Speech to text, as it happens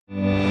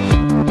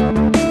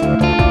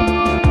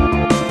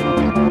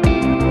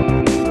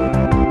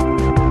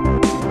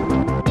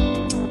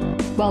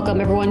Welcome,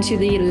 everyone, to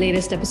the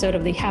latest episode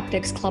of the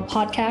Haptics Club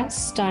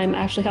podcast. I'm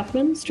Ashley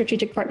Huffman,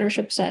 Strategic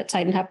Partnerships at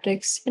Titan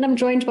Haptics, and I'm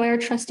joined by our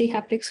trusty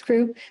Haptics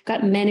crew.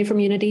 Got Manny from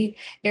Unity,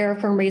 Eric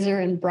from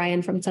Razer, and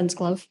Brian from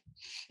SenseGlove.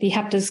 The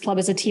Haptics Club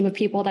is a team of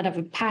people that have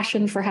a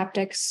passion for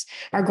haptics.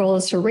 Our goal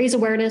is to raise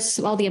awareness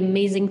of all the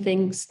amazing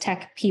things,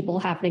 tech, people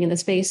happening in the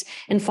space,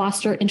 and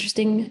foster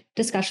interesting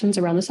discussions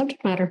around the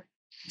subject matter.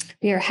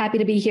 We are happy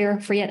to be here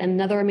for yet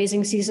another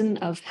amazing season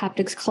of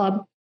Haptics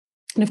Club.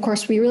 And of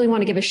course, we really want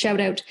to give a shout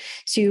out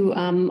to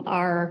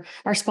our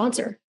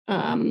sponsor.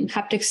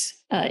 Haptics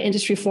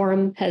Industry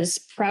Forum has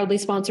proudly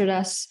sponsored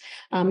us,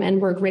 and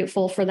we're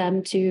grateful for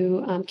them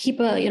to keep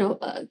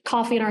a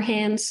coffee in our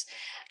hands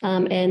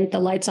and the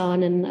lights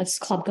on and this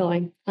club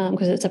going,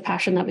 because it's a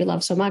passion that we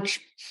love so much.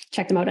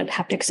 Check them out at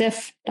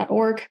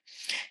hapticsif.org.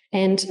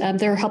 And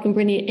they're helping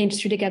bring the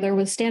industry together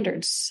with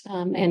standards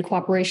and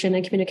cooperation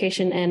and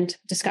communication and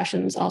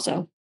discussions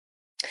also.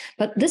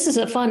 But this is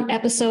a fun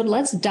episode.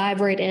 Let's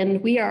dive right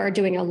in. We are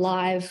doing a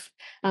live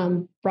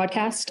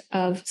broadcast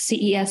of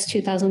CES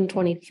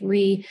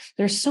 2023.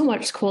 There's so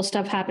much cool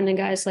stuff happening,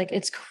 guys. Like,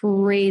 it's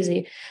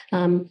crazy.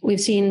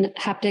 We've seen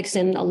haptics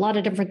in a lot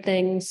of different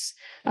things.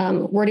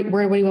 Where do you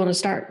want to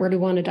start? Where do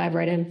you want to dive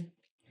right in?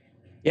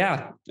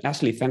 Yeah,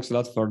 Ashley, thanks a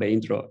lot for the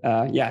intro.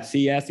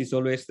 CES is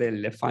always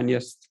the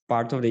funniest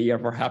part of the year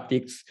for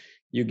haptics.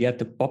 You get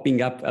to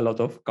popping up a lot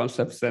of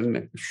concepts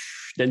and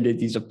then they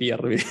disappear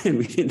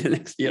within the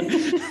next year.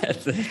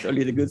 That's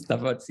only the good stuff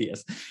about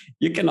CES.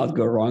 You cannot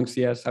go wrong,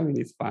 CES. I mean,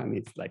 it's fun.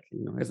 It's like,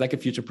 it's like a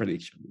future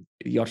prediction.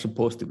 You're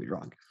supposed to be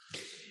wrong.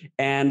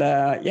 And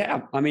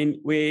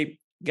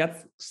we got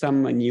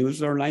some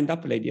news are lined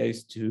up. The idea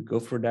is to go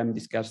through them,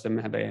 discuss them,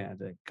 have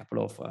a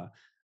couple of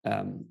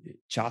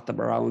chat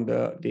around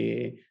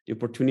the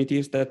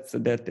opportunities that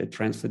the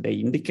trends that they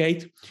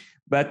indicate.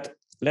 But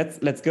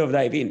let's go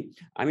dive in.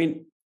 I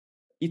mean,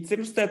 it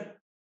seems that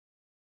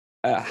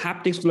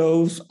haptics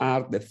gloves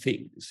are the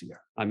thing this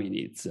year. I mean,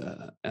 it's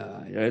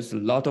there's a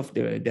lot of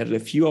there's a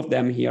few of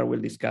them here.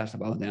 We'll discuss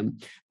about them,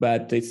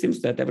 but it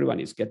seems that everyone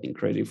is getting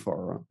crazy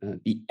for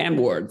the M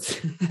words.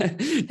 I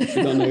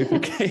don't know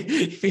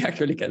if we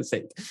actually can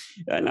say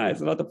it. No,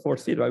 it's a lot of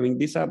force field. I mean,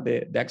 these are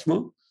the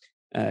Dexmo.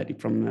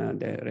 From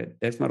the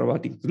Dexmo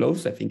robotic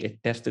gloves. I think I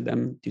tested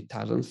them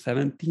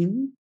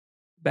 2017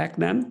 back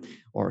then,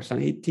 or some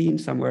 18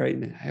 somewhere.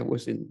 I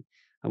was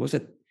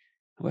at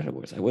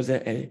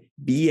a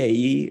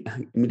BAE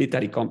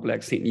military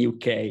complex in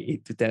UK.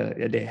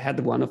 They had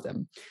one of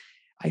them.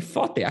 I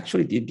thought they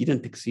actually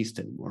didn't exist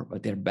anymore,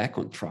 but they're back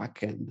on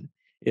track, and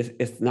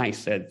it's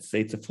nice. It's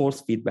a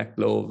force feedback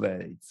glove.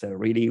 It's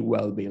really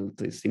well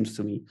built. It seems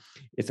to me.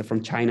 It's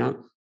from China.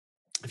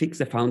 I think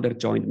the founder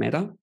joined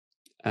Meta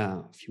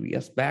a few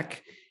years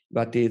back,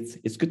 but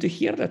it's good to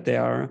hear that they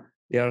are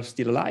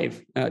still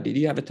alive. Did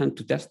you have a time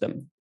to test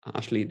them,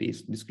 Ashley,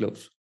 these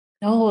gloves?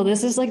 No,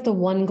 this is like the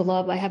one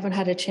glove I haven't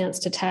had a chance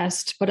to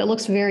test, but it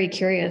looks very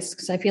curious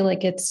because I feel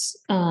like it's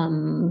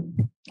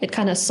it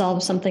kind of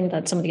solves something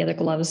that some of the other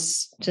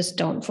gloves just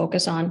don't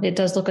focus on. It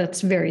does look like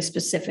it's very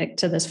specific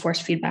to this force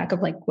feedback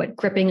of like what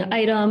gripping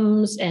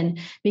items and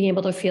being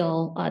able to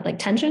feel like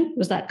tension.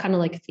 Was that kind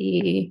of like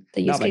the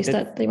use case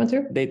that they went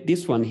through?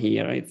 This one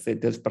here,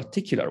 this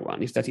particular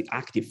one is that it's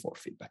active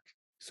force feedback.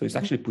 So it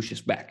actually pushes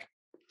back.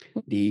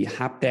 The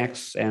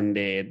haptics and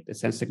the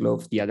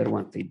SenseGlove, the other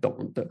one, they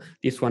don't.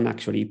 This one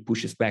actually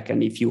pushes back.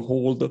 And if you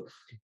hold,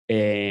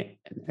 they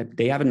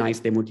have a nice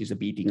demo, it is a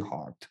beating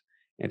heart.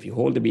 If you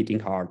hold the beating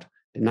heart,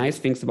 the nice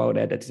things about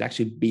that it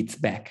actually beats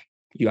back.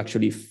 You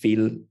actually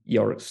feel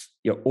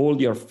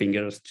all your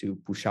fingers to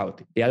push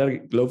out. The other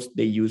gloves,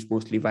 they use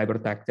mostly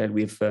vibrotactile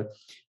with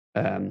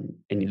an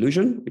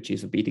illusion, which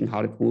is a beating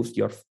heart. It moves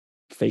your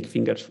fake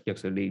fingers.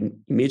 Actually, the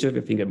image of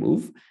your finger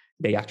move.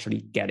 They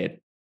actually get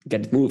it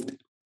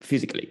moved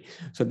physically.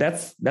 So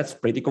that's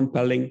pretty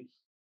compelling.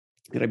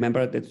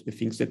 Remember that the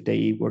things that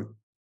they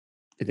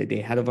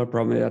had of a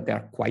problem that they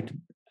are quite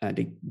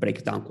they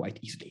break down quite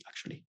easily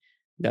actually.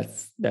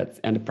 That's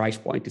and the price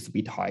point is a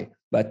bit high.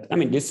 But I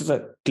mean, this is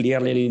a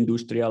clearly an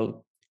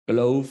industrial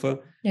glove,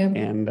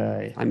 and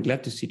I'm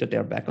glad to see that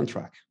they're back on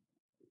track.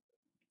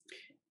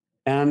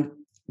 And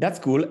that's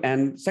cool.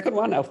 And second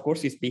one, of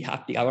course, is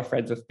BeHaptic, our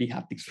friends of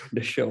BeHaptics from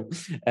the show.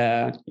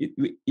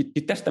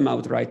 You test them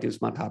out, right, in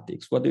Smart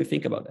Haptics. What do you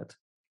think about that?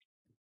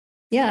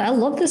 Yeah, I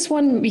love this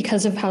one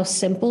because of how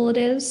simple it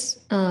is.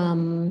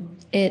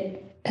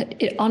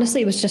 It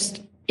honestly, it was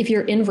just, if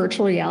you're in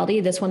virtual reality,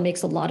 this one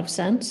makes a lot of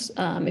sense.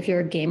 If you're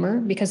a gamer,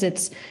 because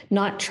it's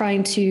not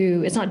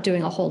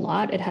doing a whole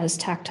lot. It has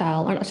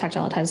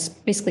it has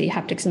basically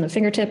haptics in the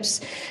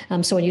fingertips.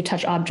 So when you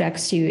touch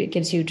objects, it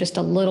gives you just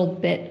a little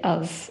bit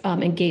of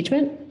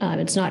engagement.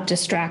 It's not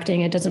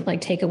distracting. It doesn't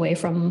like take away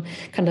from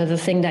kind of the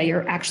thing that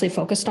you're actually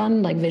focused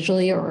on, like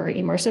visually or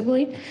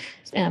immersively.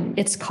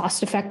 It's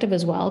cost effective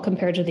as well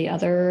compared to the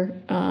other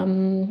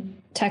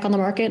tech on the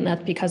market, and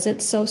that's because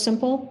it's so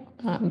simple.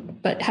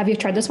 But have you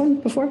tried this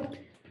one before?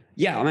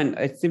 Yeah, I mean,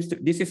 it seems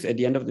this is at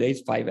the end of the day,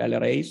 5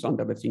 LRAs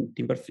under the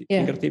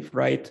fingertip,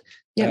 right?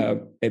 Yeah.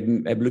 A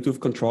Bluetooth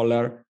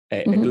controller,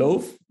 a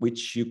glove,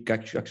 which you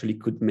actually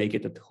could make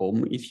it at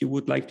home if you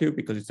would like to,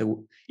 because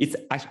it's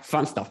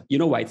fun stuff. You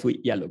know why it's a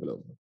yellow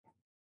glove?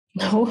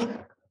 No,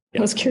 I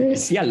was curious.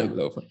 It's yellow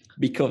glove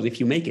because if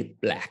you make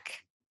it black,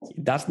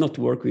 it does not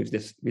work with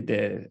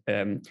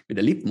the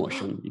lip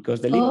motion, because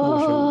the lip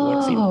motion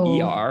works in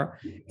ER,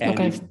 and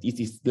if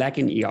it is black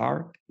in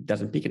ER, it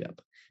doesn't pick it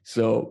up.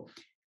 So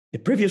the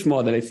previous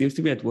model, it seems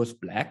to me, it was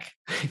black.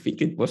 I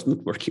think it was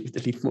not working with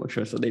the lip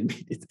motion, so they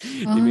made it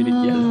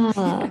yellow.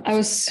 I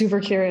was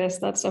super curious.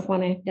 That's so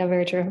funny. Yeah,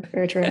 very true.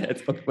 Very true.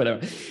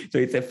 Whatever. So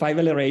it's a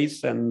 5L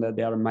arrays, and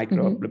they are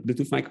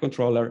Bluetooth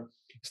microcontroller.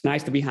 It's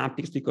nice to be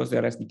haptics because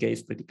their SDK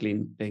is pretty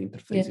clean. The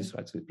interface is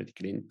actually pretty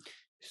clean.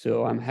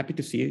 So I'm happy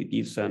to see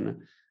this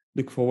and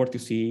look forward to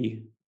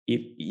see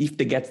if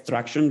they get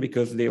traction,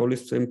 because they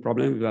always same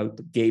problem about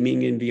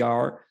gaming in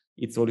VR.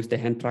 It's always the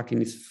hand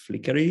tracking is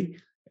flickery,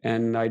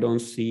 and I don't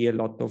see a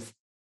lot of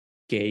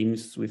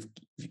games with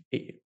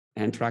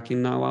hand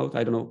tracking now out.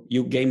 I don't know.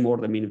 You game more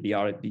than in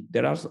VR.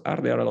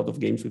 Are there a lot of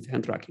games with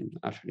hand tracking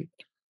actually?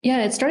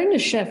 Yeah, it's starting to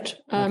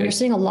shift. You're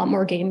seeing a lot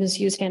more games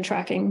use hand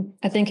tracking.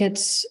 I think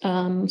it's,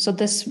 so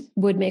this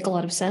would make a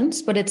lot of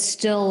sense, but it's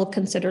still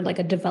considered like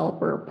a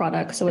developer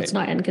product. So it's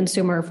not end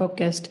consumer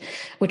focused,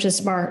 which is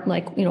smart,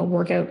 like,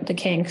 work out the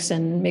kinks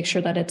and make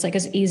sure that it's like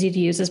as easy to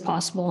use as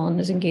possible and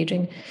as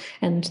engaging.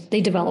 And they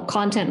develop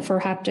content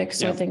for haptics.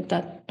 So I think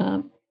that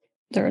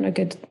they're in a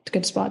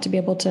good spot to be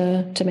able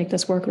to make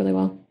this work really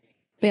well.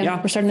 But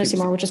we're starting to see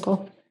more, which is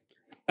cool.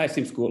 It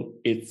seems cool.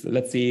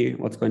 Let's see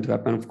what's going to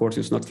happen. Of course,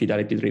 it's not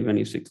fidelity driven;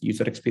 it's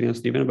user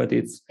experience driven. But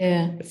it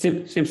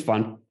seems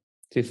fun.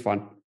 Seems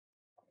fun.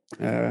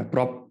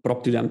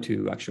 Prop to them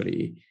to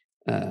actually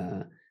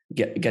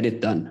get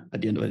it done at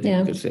the end of the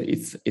day, because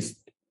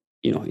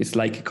it's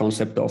like a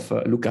concept of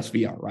Lucas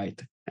VR,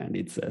 right? And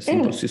it's a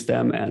simple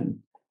system, and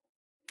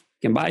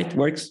you can buy it.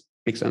 Works.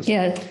 Makes sense.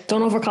 Yeah.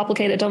 Don't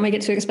overcomplicate it. Don't make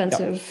it too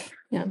expensive.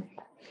 Yeah.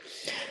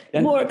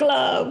 Then, more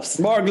gloves.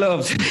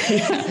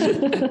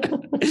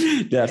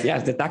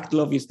 Yes, the tact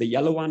glove is the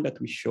yellow one that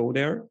we show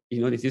there.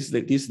 This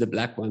is the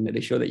black one, that they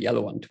show the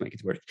yellow one to make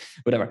it work.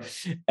 Whatever.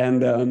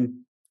 And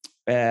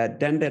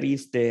then there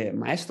is the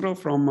Maestro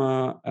from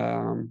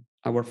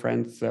our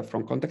friends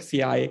from Contact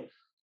CI.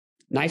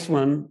 Nice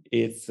one.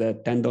 It's a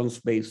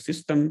tendons-based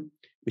system,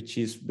 which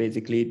is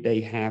basically they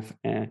have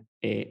a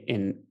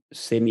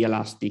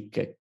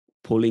semi-elastic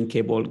pulling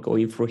cable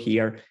going through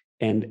here,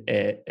 and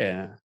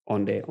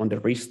on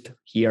the wrist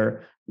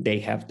here, they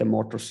have the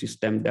motor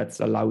system that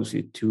allows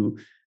you to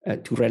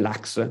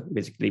relax,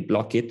 basically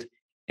block it,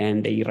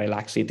 and they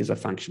relax it as a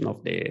function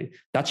of the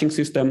touching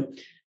system.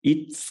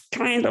 It's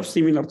kind of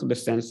similar to the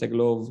Sensei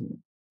Glove,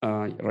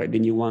 right? The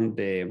new one,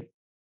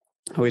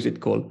 how is it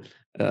called?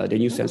 The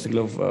new Sensei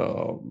Glove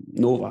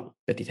Nova,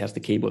 that it has the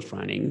cables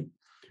running.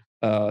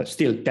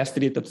 Still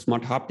tested it at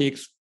Smart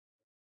Haptics,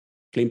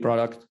 clean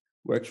product,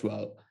 works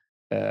well.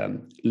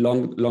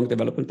 Long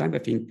development time, I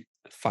think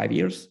 5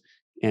 years.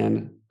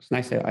 And it's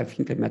nice. I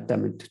think I met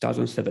them in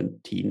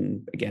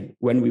 2017 again,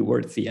 when we were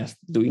at CS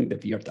doing the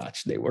VR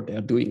Touch. They were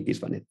there doing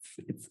this one.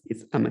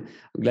 I'm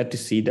glad to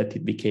see that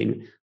it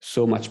became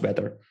so much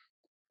better.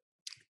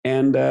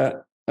 And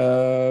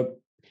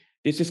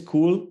this is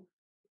cool.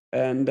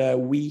 And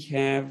we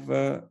have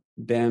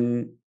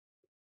then.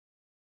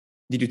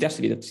 Did you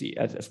test it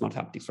at Smart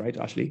Haptics, right,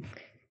 Ashley?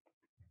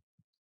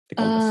 The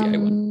Contact CI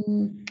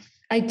one.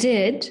 I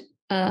did.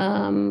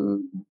 Sorry,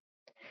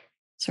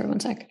 one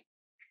sec.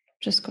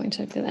 Just going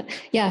to do that.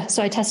 Yeah,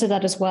 so I tested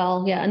that as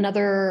well. Yeah, I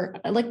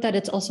like that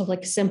it's also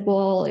like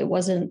simple. It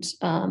wasn't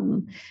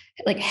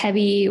like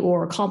heavy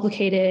or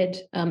complicated.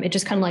 It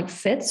just kind of like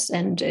fits,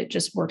 and it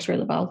just works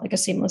really well, like a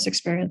seamless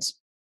experience.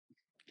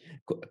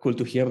 Cool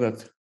to hear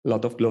that. A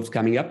lot of gloves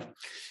coming up.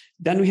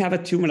 Then we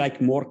have two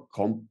like more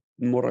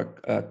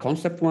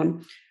concept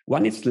one.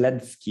 One is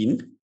LED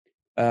skin,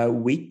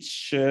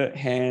 which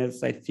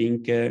has, I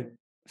think,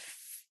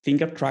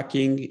 finger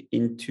tracking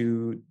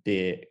into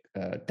the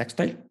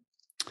textile,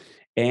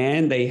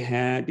 and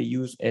they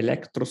use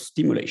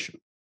electrostimulation.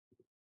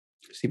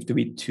 Seems to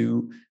be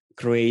to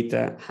create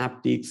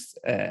haptics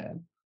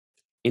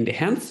in the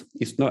hands.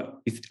 It's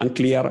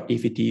unclear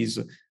if it is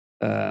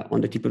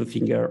on the tip of the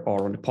finger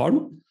or on the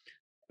palm.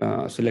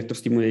 So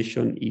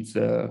electrostimulation is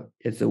a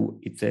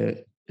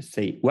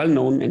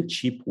well-known and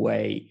cheap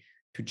way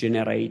to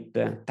generate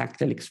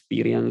tactile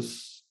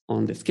experience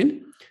on the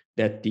skin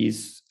that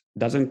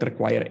doesn't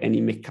require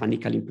any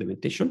mechanical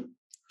implementation.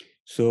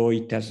 So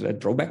it has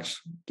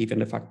drawbacks, given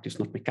the fact it's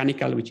not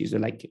mechanical, which is a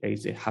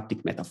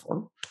haptic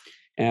metaphor.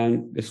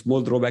 And the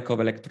small drawback of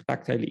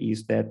electrotactile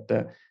is that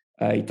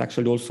it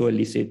actually also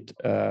elicits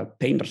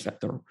pain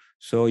receptor.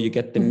 So you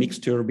get the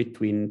mixture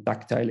between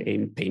tactile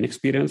and pain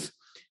experience,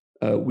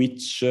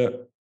 which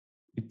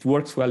it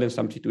works well in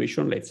some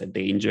situation, let's say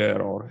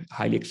danger or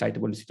highly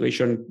excitable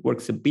situation,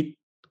 works a bit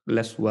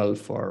less well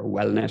for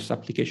wellness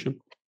application.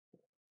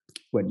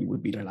 When you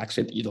would be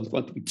relaxed, you don't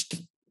want to be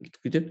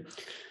with it.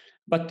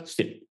 But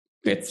still,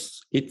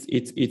 it's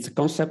a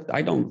concept.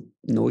 I don't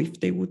know if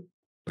they would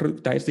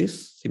productize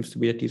this. Seems to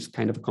be that it's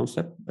kind of a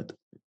concept, but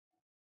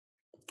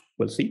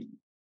we'll see.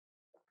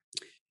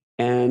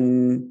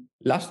 And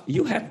last,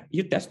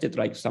 you tested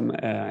like some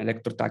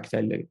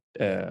electrotactile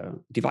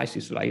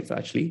devices, right?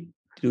 Actually,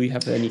 do you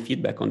have any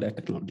feedback on that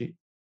technology?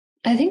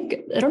 I think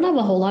I don't have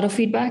a whole lot of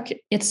feedback.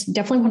 It's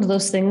definitely one of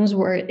those things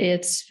where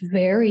it's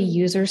very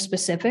user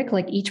specific.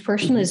 Like each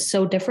person is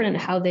so different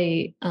in how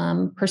they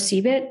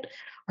perceive it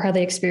or how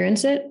they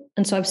experience it.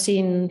 And so I've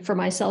seen for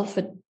myself,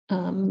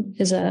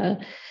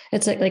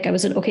 it's like I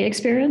was an okay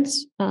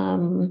experience.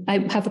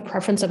 I have a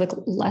preference of like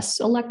less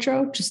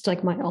electro, just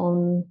like my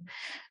own,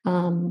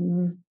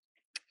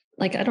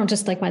 like I don't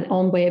just like my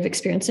own way of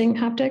experiencing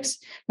haptics.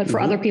 But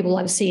for other people,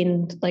 I've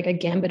seen like a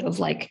gambit of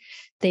like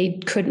they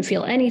couldn't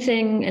feel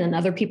anything, and then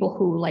other people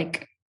who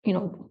like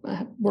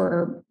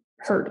were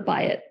hurt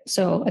by it.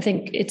 So I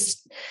think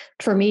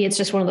for me, it's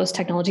just one of those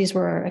technologies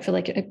where I feel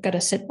like I've got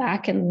to sit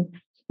back and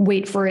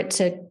wait for it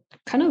to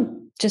kind of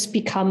just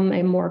become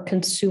a more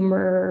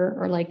consumer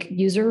or like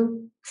user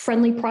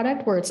friendly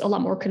product where it's a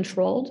lot more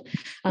controlled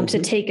to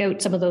take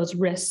out some of those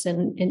risks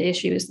and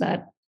issues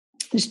that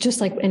it's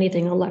just like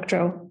anything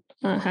electro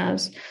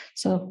has.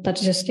 So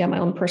that's just my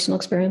own personal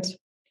experience.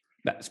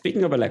 But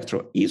speaking of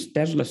electro, is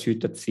Tesla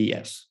Suite at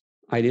CES?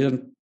 I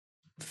didn't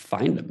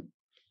find them,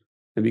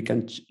 and we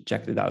can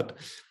check it out.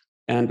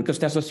 And because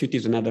Tesla Suite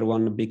is another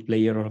one big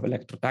player of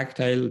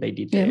electrotactile, they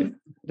did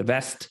the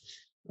vest.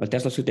 Well,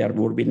 Tesla Suite, there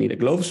would be needed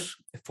gloves,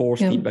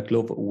 force feedback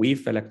glove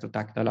with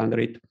electrotactile under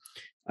it.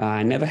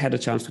 I never had a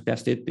chance to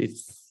test it.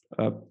 It's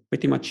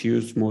pretty much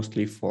used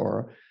mostly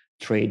for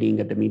training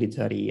at the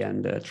military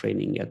and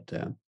training at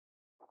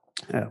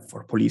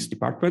for police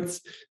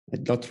departments.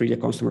 It's not really a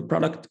consumer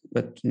product,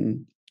 but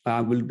I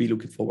will be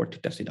looking forward to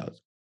test it out.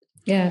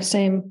 Yeah,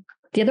 same.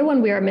 The other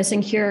one we are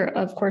missing here,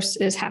 of course,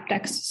 is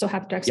Haptex. So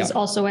Haptex is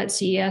also at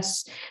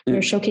CES. They're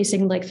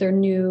showcasing like their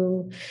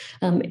new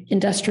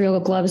industrial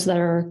gloves that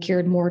are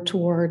geared more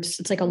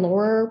towards, it's like a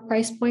lower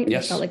price point.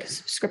 Yes. It's got like a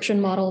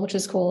subscription model, which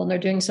is cool. And they're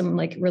doing some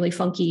like really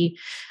funky,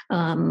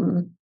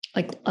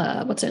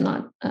 what's it,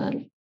 not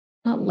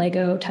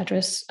Lego,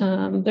 Tetris.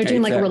 They're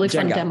doing like a really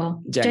fun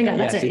demo. Jenga,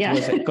 that's it. It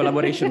was a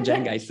collaboration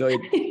Jenga. I saw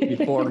it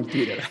before on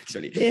Twitter,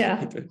 actually.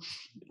 Yeah.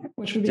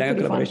 Which would be Jenga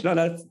collaboration. Fun.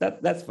 No,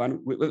 that's fun.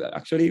 We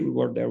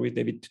were there with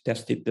David to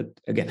test it. That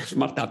again,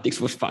 Smart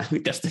Haptics was fun. We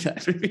tested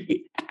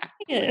everything.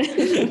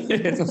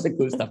 It was the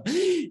cool stuff.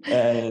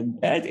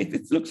 And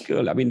it looks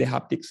cool. I mean, the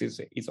haptics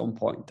is on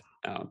point.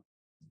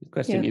 The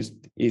question is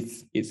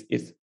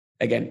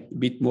again a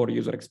bit more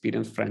user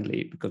experience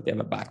friendly because they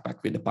have a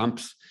backpack with the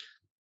pumps.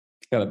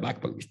 They have a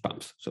backpack with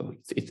pumps, so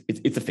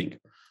it's a thing.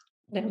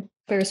 Yeah,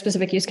 very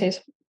specific use case.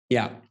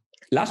 Yeah.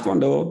 Last one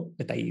though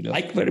that I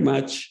like very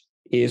much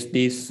is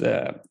this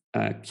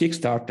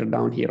Kickstarter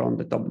down here on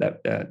the top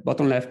left,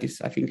 bottom left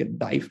is I think a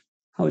Dive.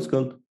 How it's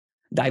called?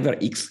 Diver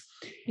X.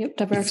 Yep,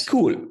 Diver X. It's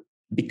cool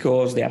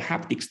because their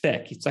haptic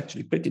stack. It's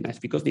actually pretty nice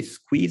because they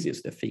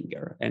squeezes the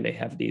finger and they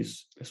have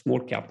this small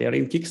cap. They are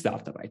in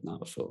Kickstarter right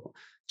now, so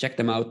check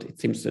them out. It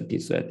seems that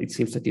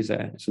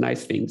it's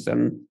nice things.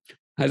 And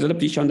as an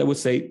optician, I would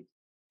say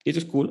it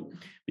is cool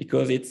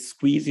because it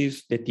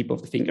squeezes the tip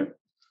of the finger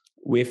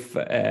with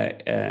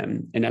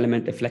an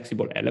element, a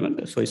flexible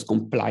element. So it's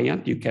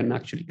compliant. You can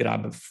actually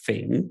grab a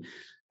thing.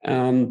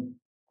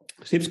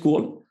 Seems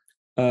cool.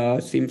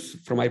 Seems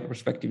from my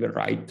perspective,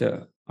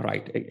 a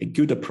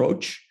good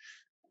approach.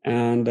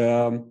 And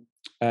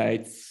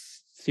it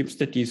seems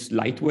that it's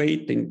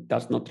lightweight and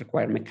does not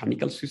require a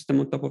mechanical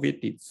system on top of it.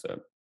 It's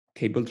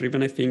cable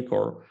driven, I think,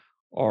 or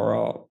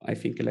I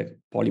think like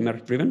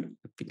polymer driven.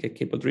 I think a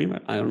cable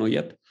driven. I don't know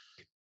yet.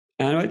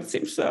 And it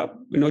seems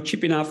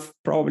cheap enough,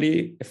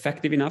 probably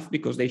effective enough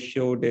because they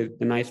show the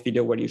nice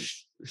video where you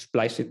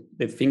splice it.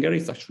 The finger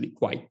is actually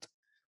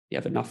you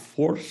have enough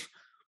force.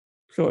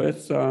 So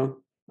it's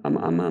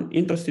I'm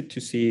interested to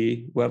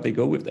see where they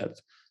go with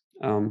that.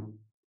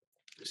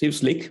 Seems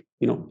slick,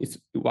 it's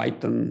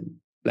white and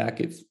black.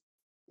 It's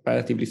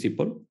relatively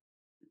simple.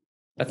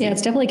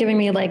 It's definitely giving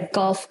me like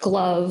golf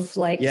glove,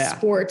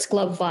 sports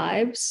glove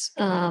vibes.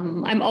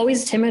 I'm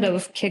always timid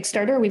of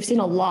Kickstarter. We've seen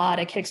a lot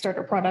of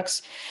Kickstarter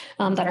products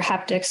that are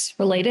haptics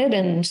related,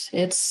 and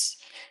it's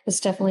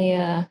definitely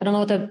I don't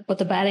know what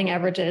the batting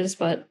average is,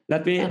 but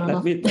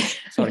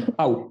sorry.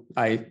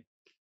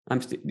 I'm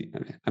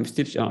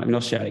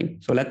not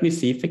sharing. So let me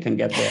see if we can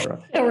get there.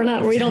 No, we're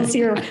not. We don't see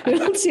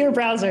your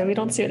browser. We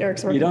don't see what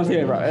Eric's working. You don't see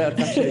your browser.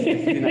 That's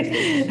actually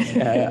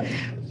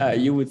nice.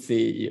 You would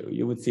see a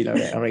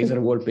Razer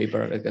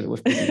wallpaper that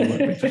was put in the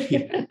wallpaper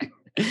here.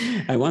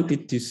 I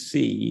wanted to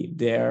see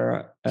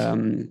their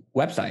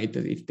website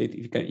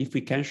if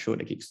we can show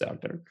the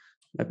Kickstarter.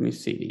 Let me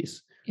see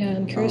this. Yeah,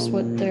 I'm curious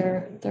what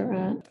they're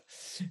at.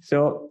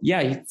 So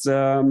it's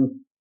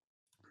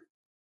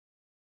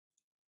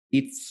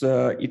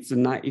a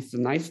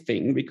nice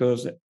thing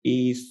because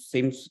it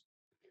seems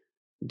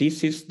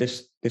this is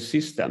the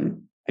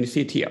system, and you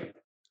see it here.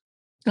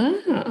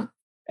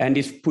 And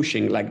it's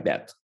pushing like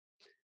that.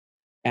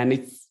 And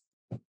it's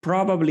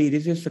probably,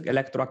 this is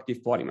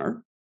electroactive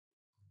polymer.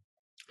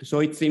 So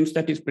it seems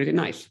that it's pretty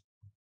nice.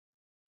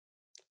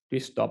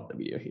 Please stop the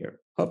video here.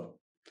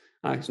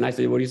 It's nice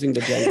that we're using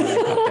the Django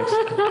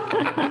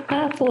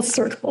haptics. Full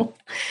circle.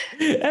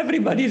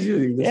 Everybody's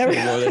using the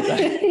same all the time.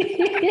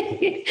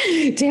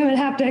 Damn it,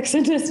 haptics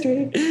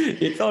industry.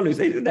 It's always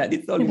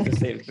the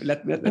same.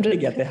 Let me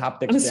get the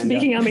haptics. I'm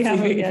speaking on behalf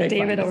of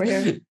David over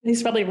here.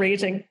 He's probably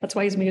raging. That's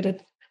why he's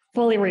muted.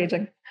 Fully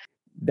raging.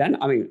 Then,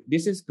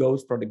 this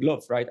goes for the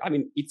gloves, right?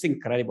 It's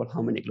incredible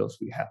how many gloves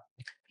we have.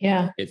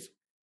 Yeah. It's,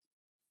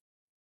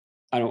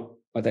 I don't know,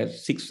 but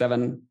there's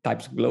 6-7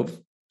 types of gloves.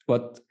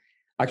 What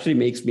actually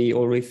makes me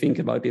always think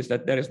about is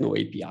that there is no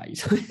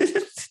APIs.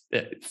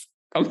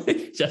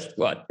 It's just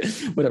what,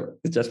 whatever.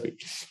 It's just me.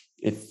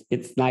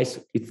 It's nice.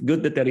 It's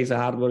good that there is a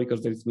hardware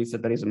because it means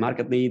that there is a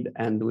market need,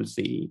 and we'll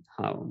see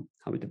how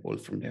it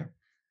evolves from there.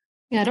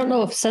 Yeah, I don't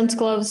know if Sense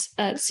Gloves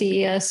at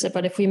CES,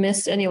 but if we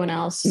missed anyone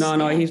else. No,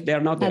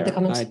 they're not there.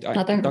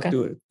 Not there?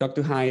 Talked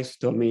to Heis,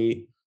 told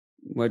me,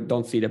 we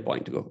don't see the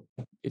point to go.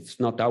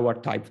 It's not our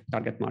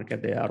target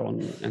market. They are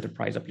on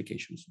enterprise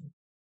applications.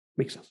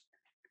 Makes sense.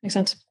 Makes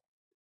sense.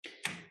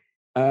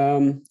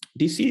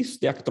 This is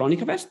the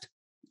Actronica vest.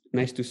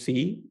 Nice to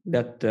see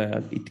that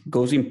it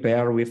goes in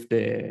pair with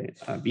the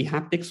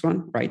vHaptics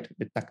one, right?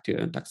 The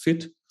TAC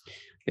suit.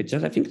 I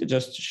think they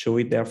just show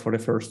it there for the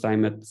first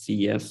time at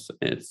CES.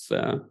 It's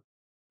a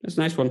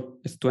nice one.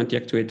 It's 20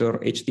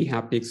 actuator, HD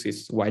haptics,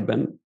 is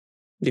wideband,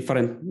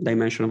 different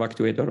dimension of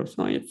actuator.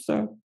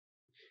 So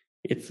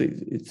it's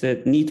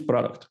a neat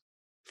product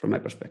from my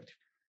perspective.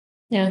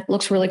 Yeah, it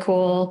looks really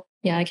cool.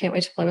 Yeah, I can't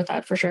wait to play with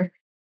that for sure.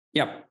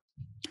 Yeah,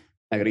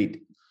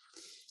 agreed.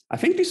 I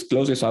think this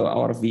closes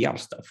our VR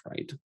stuff,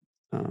 right?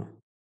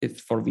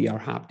 It's for VR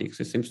haptics.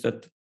 It seems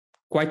that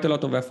quite a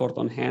lot of effort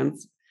on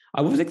hands. I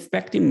was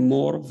expecting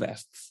more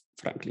vests,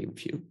 frankly,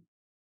 with you.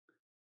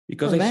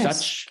 Because it's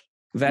such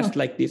vest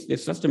like this.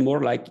 It's just a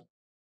more like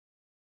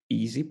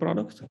easy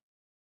product.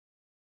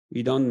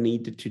 We don't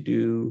need to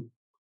do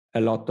a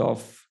lot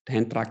of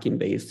hand tracking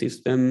based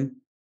system.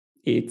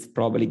 It's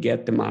probably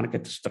get the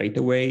market straight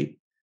away.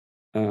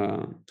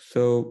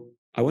 So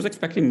I was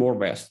expecting more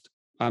vest.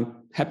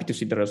 I'm happy to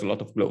see there is a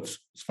lot of gloves.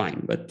 It's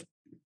fine, but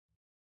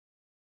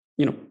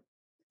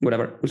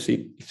whatever. We'll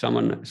see if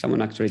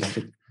someone actually does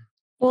it.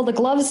 Well, the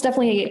gloves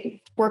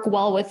definitely work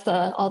well with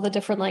all the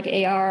different like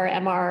AR,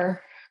 MR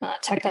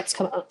tech that's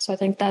come out. So I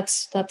think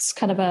that's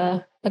kind of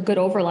a good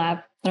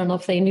overlap. I don't know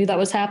if they knew that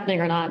was happening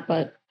or not,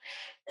 but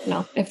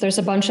if there's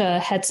a bunch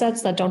of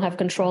headsets that don't have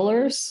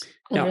controllers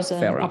and there's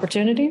an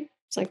opportunity,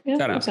 it's like,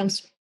 makes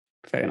sense.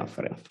 Fair enough.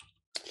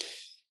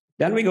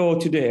 Then we go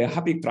to the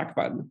haptic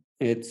trackpad.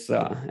 It's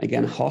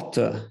again hot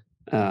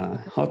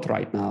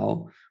right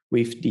now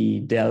with the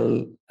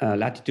Dell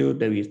Latitude,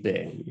 with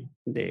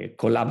the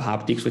Collab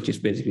haptics, which is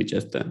basically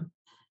just a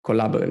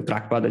Collab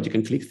trackpad that you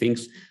can click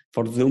things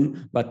for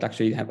Zoom, but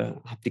actually have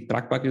a haptic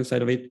trackpad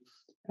inside of it,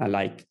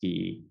 like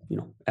the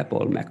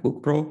Apple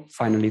MacBook Pro.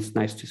 Finally, it's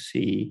nice to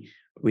see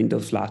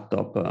Windows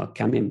laptop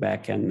coming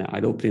back and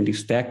adopting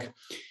this tech,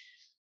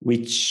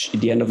 which at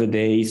the end of the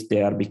day is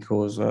there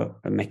because a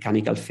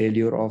mechanical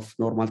failure of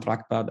normal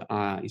trackpad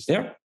is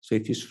there. So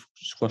if you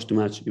squash too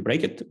much, you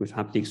break it. With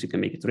haptics, you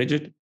can make it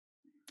rigid.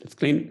 It's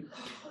clean.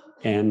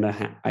 And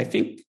I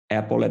think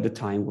Apple at the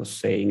time was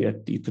saying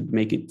that you could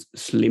make it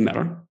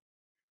slimmer,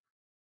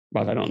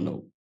 but I don't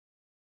know.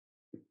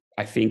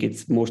 I think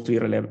it's mostly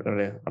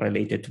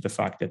related to the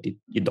fact that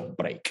you don't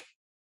break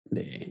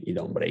the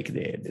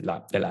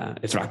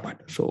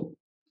trackpad. So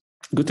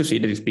good to see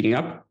that it's picking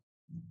up.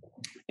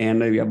 And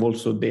we have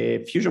also the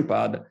Fusion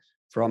Pad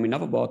from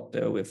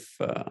InnovaBot with,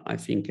 I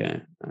think,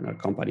 another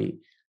company,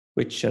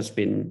 which has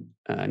been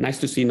nice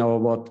to see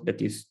InnovaBot that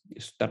is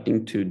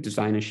starting to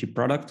design and ship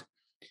product.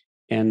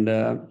 And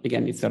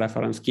again, it's a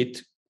reference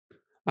kit.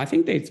 I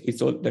think that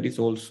there is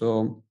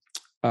also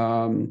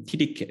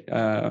TDK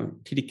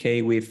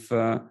with,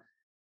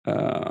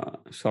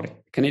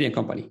 Canadian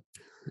company.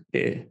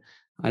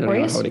 I don't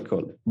know how they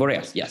call it.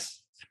 Boreas,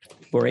 yes.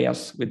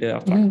 Boreas with the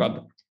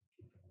trackpad.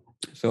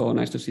 So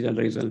nice to see that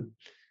there is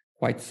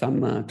quite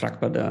some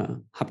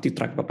haptic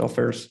trackpad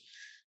offers.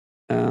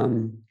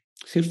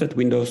 Seems that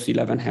Windows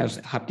 11 has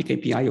haptic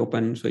API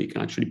open, so you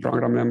can actually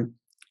program them.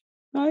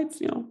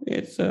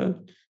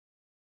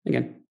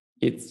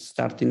 It's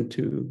starting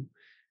to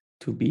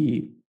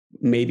be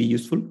maybe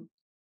useful.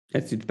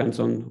 It depends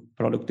on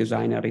product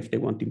designer if they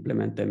want to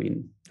implement them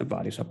in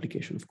various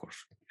applications, of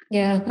course.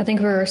 Yeah, I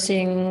think we're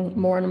seeing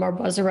more and more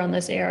buzz around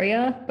this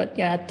area, but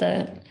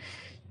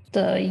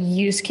the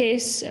use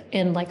case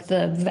and like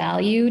the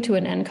value to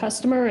an end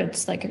customer,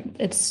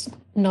 it's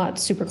not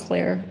super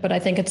clear, but I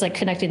think it's like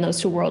connecting those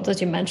two worlds, as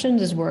you mentioned,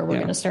 is where we're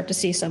going to start to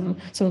see some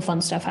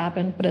fun stuff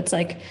happen. But it's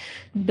like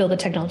build the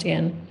technology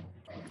in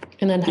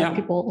and then have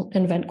people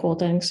invent cool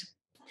things.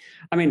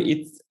 I mean,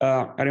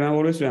 I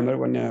always remember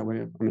when I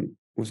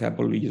was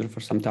Apple user for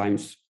some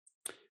times,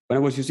 when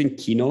I was using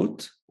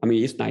Keynote. I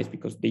mean, it's nice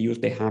because they use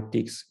the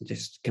haptics,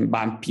 just can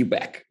bump you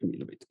back a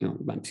little bit,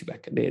 bumps you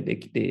back, the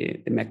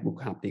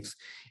MacBook haptics.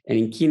 And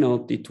in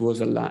Keynote, it was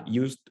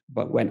used,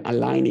 but when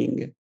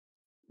aligning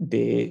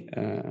the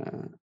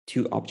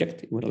two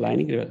objects, when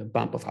aligning, there was a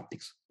bump of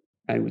haptics.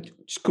 and which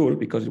is cool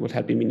because it was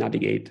helping me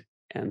navigate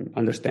and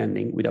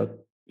understanding without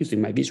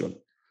using my visual.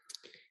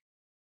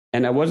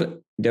 And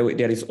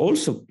there is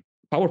also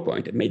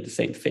PowerPoint that made the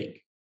same thing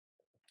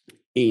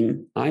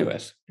in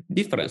iOS. The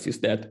difference is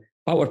that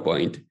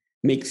PowerPoint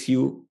makes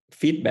you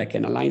feedback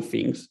and align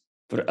things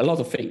for a lot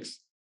of things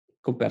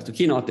compared to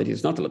Keynote, that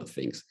is not a lot of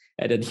things.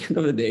 And at the end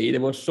of the day,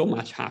 there was so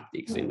much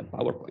haptics in the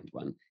PowerPoint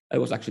one. I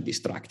was actually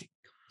distracting.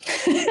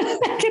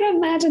 I can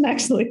imagine,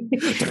 actually.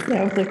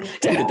 Yeah, it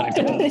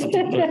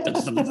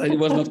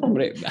was not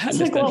great. It's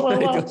like,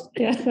 well.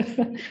 Yeah.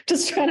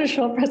 Just trying to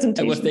show a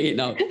presentation. I was taking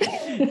out.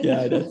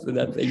 Yeah,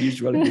 that's a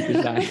usual good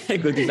design.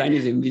 Good design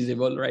is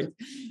invisible, right?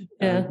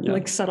 Yeah,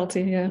 like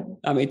subtlety. Yeah.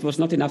 I mean, it was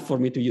not enough for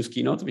me to use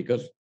Keynote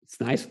because it's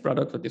a nice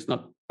product, but it's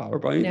not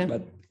PowerPoint. Yeah.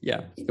 But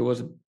yeah, it was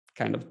a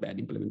kind of bad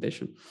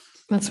implementation.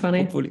 That's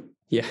funny.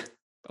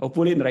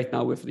 Hopefully, right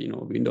now with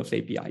Windows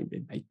API,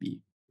 they might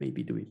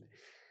maybe do it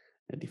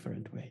a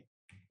different way.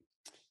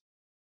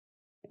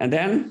 And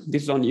then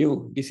this is on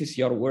you. This is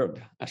your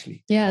word,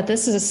 Ashley. Yeah,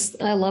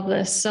 I love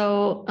this.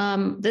 So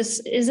this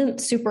isn't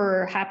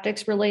super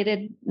haptics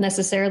related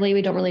necessarily.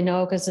 We don't really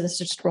know because this is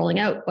just rolling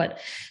out, but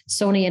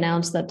Sony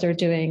announced that they're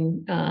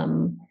doing,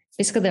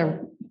 basically they're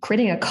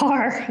creating a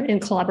car in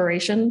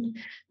collaboration.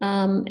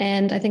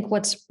 And I think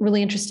what's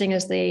really interesting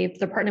is they're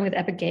partnering with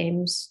Epic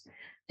Games.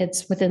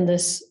 It's within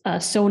this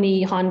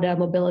Sony Honda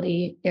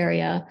mobility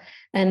area.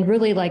 And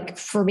really, like,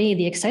 for me,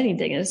 the exciting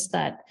thing is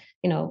that,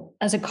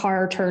 as a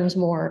car turns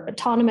more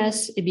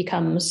autonomous, it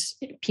becomes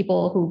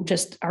people who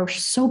just are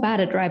so bad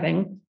at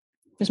driving,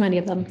 there's many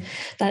of them,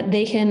 that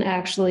they can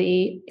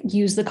actually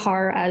use the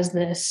car as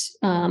this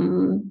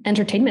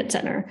entertainment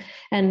center.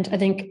 And I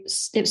think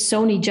if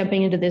Sony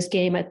jumping into this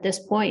game at this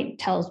point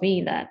tells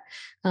me that,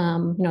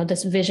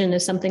 this vision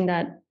is something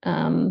that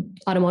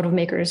automotive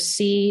makers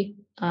see,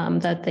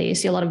 that they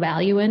see a lot of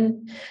value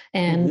in,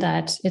 and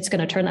that it's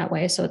going to turn that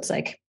way. So it's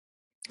like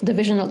the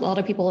vision that a lot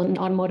of people in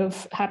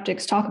automotive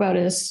haptics talk about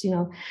is,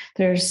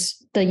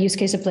 there's the use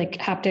case of like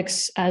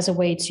haptics as a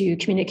way to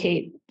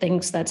communicate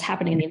things that's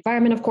happening in the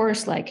environment. Of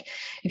course, like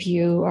if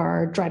you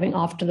are driving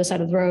off to the side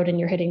of the road and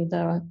you're hitting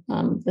the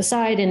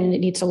side and it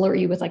needs to alert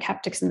you with like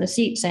haptics in the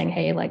seat saying,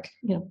 hey, like,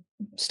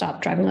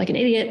 stop driving like an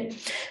idiot.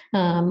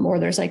 Or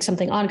there's like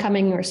something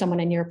oncoming or someone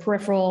in your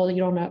peripheral you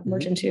don't want to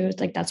merge into.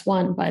 It's like, that's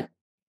one. But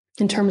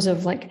in terms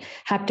of like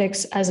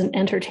haptics as an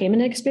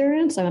entertainment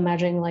experience, I'm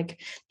imagining like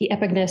the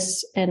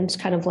epicness and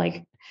kind of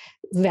like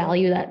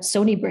value that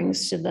Sony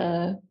brings to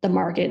the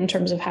market in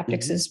terms of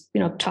haptics is,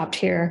 top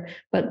tier.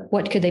 But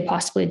what could they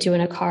possibly do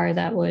in a car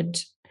that would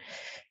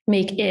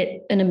make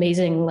it an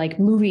amazing like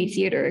movie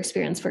theater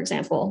experience, for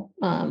example,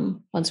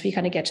 once we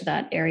kind of get to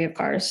that area of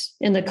cars.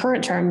 In the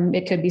current term,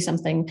 it could be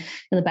something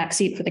in the back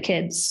seat for the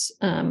kids,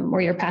 or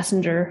your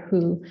passenger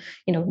who,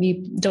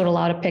 you don't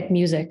allow to pick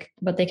music,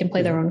 but they can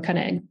play their own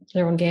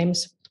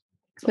games.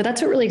 But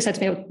that's what really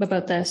excites me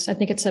about this. I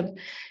think it's a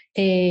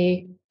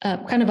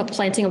kind of a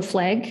planting of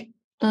flag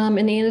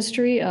in the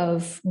industry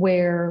of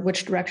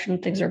which direction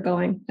things are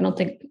going. I don't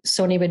think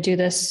Sony would do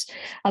this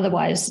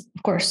otherwise.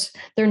 Of course,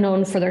 they're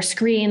known for their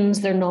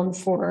screens. They're known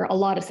for a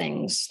lot of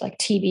things like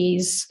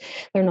TVs.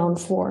 They're known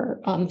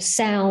for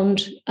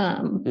sound.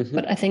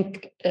 But I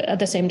think at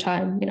the same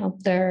time,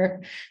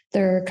 their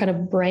kind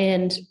of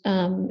brand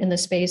in the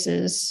space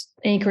is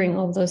anchoring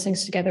all of those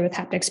things together, with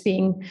haptics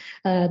being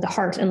the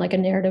heart and like a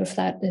narrative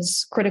that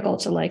is critical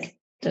to like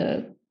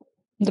the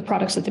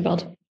products that they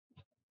build.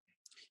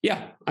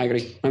 Yeah, I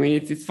agree. I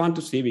mean, it's fun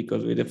to see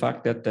because with the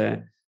fact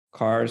that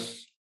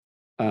cars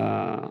they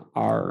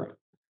are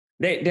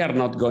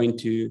not going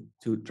to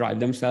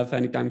drive themselves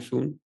anytime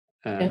soon.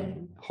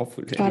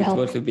 Hopefully, it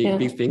was a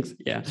big things.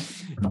 Yeah,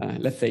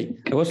 let's say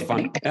it was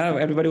fun.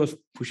 Everybody was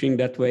pushing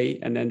that way,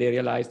 and then they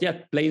realized,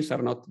 planes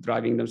are not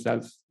driving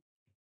themselves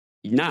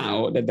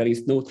now that there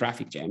is no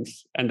traffic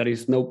jams and there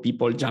is no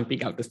people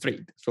jumping out the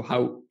street. So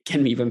how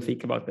can we even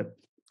think about that?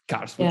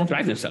 Cars will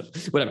drive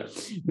themselves, whatever.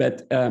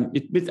 But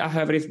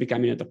however, it's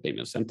becoming an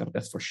entertainment center,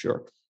 that's for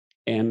sure.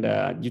 And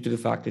due to the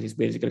fact that it's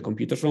basically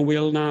computers on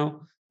wheel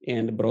now,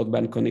 and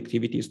broadband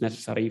connectivity is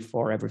necessary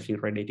for everything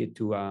related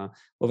to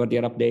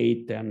over-the-air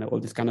update and all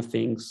these kind of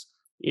things.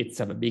 It's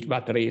a big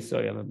battery,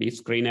 so you have a big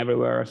screen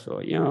everywhere.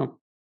 So,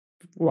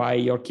 why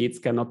your kids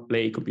cannot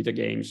play computer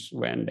games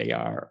when they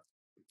are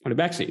on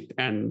the backseat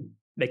and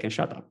they can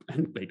shut up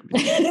and play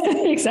computer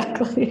games.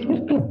 Exactly.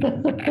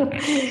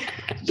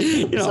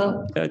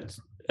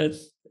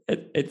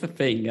 It's a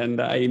thing, and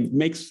it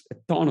makes a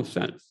ton of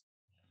sense.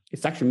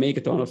 It's actually make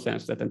a ton of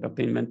sense that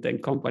entertainment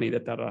and company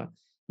that are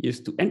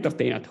used to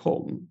entertain at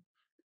home,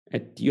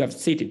 you're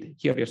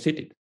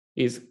seated,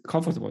 is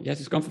comfortable. Yes,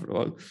 it's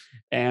comfortable,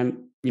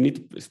 and you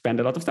need to spend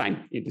a lot of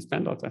time.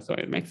 So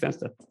it makes sense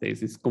that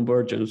there's this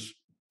convergence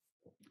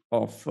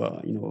of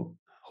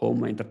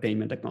home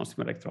entertainment and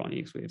consumer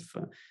electronics. With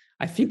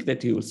I think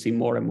that you will see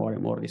more and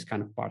more this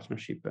kind of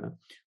partnership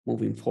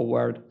moving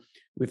forward,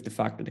 with the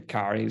fact that the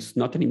car is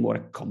not anymore a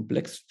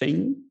complex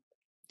thing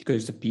because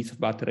it's a piece of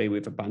battery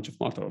with a bunch of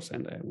motors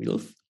and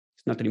wheels.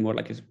 It's not anymore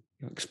like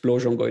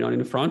explosion going on in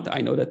the front.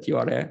 I know that you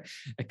are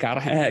a car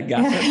gasser.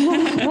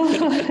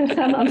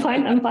 Yeah. I'm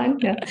fine.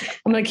 Yeah,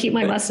 I'm going to keep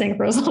my Mustang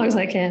for as long as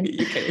I can.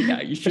 You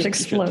should. Which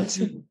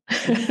explodes.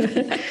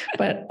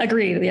 But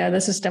agreed. Yeah,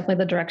 this is definitely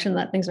the direction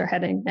that things are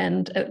heading,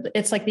 and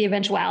it's like the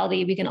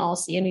eventuality we can all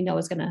see and we know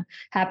is going to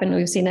happen.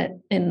 We've seen it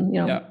in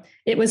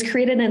It was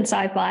created in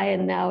sci-fi,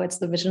 and now it's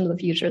the vision of the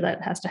future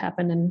that has to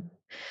happen. And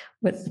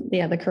with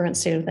the current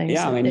state of things.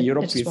 Yeah, I mean,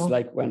 Europe is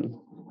like when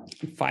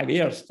in 5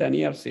 years, 10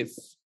 years,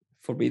 it's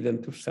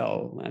forbidden to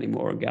sell any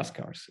more gas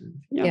cars.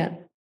 Yeah.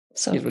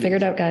 So figure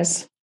it out,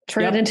 guys.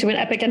 Turn it into an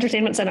epic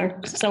entertainment center.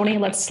 Sony,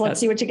 let's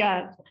see what you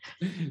got.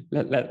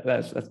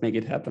 Let's make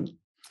it happen.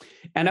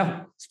 And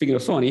now, speaking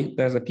of Sony,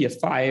 there's a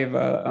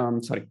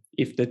PS5.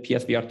 If the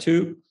PSVR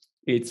 2,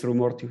 it's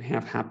rumored to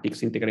have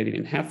haptics integrated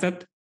in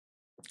headset.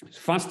 It's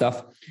fun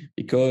stuff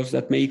because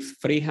that makes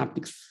 3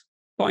 haptics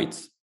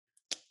points.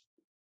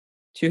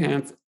 2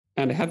 hands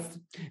and a head,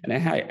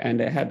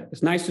 and a head.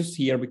 It's nice to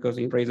see here because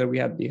in Razer we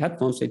have the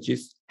headphones, which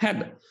is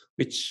head,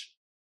 which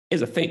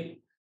is a thing.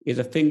 Is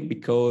a thing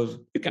because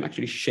you can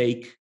actually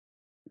shake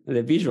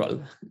the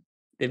visual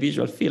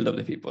field of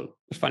the people.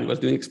 It's funny. I was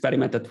doing an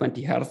experiment at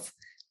 20 hertz,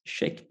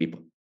 shake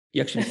people.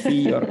 You actually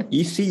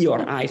see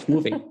your eyes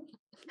moving.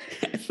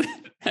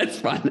 That's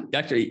fun.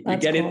 Actually, you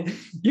get cool. It.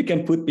 You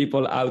can put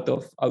people out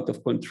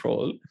of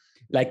control,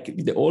 like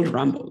the old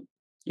Rumble.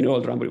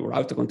 Old Rumble, we were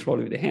out of control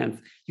with the hands.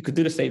 You could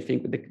do the same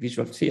thing with the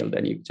visual field,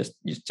 and you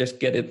just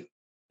get it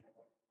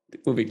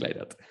moving like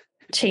that.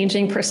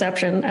 Changing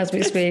perception as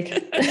we speak.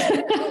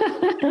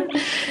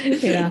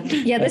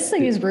 Yeah. This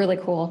thing is really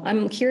cool.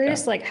 I'm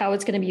curious, like how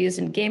it's going to be used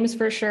in games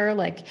for sure.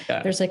 Like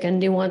there's like a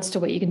nuance to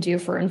what you can do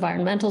for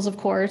environmentals, of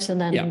course, and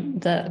then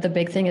the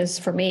big thing is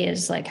for me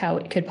is like how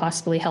it could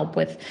possibly help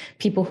with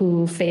people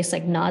who face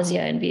like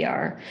nausea in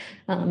VR.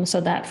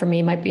 So that for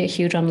me might be a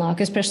huge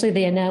unlock. Especially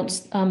they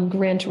announced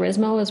Gran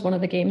Turismo as one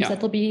of the games that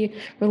they'll be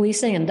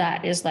releasing, and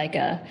that is like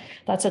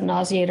that's a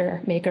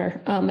nauseator maker.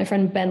 My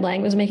friend Ben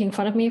Lang was making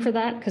fun of me for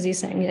that because he's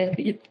saying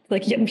you're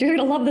going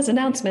to love this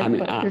announcement,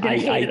 but you're going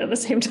to hate it at the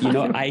same time.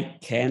 I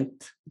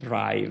can't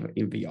drive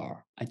in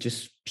VR. I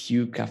just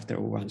puke after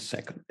 1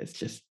 second. It's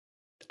just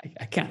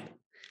I can't.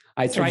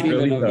 I tried it.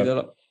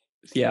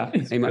 It's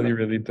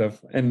really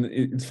tough. And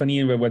it's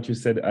funny what you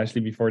said,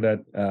 Ashley, before that.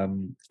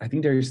 I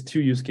think there's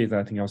 2 use cases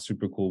I think are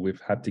super cool with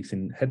haptics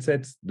in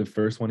headsets. The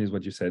first one is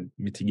what you said,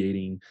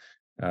 mitigating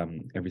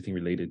everything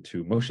related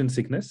to motion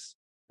sickness.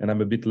 And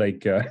I'm a bit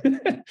like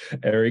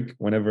Eric,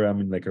 whenever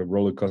I'm in like a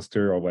roller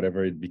coaster or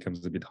whatever, it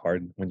becomes a bit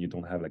hard when you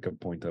don't have like a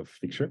point of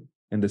fixture.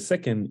 And the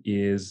second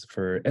is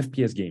for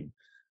FPS game,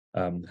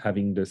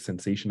 having the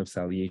sensation of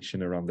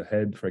salivation around the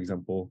head, for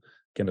example,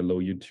 can allow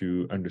you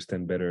to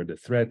understand better the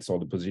threats or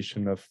the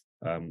position of,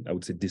 I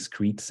would say,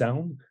 discrete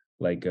sound.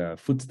 Like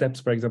footsteps,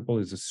 for example,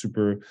 is a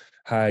super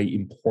high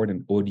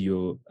important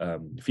audio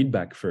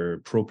feedback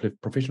for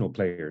professional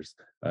players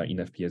in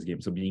FPS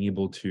games. So being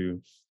able to,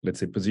 let's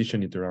say,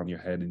 position it around your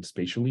head and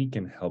spatially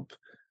can help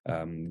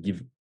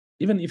give,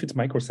 even if it's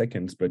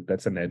microseconds, but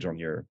that's an edge on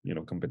your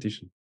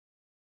competition.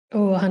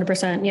 Oh,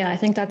 100%. Yeah, I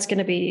think that's going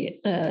to be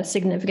a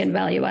significant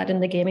value add in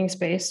the gaming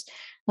space.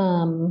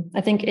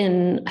 I think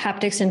in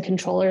haptics and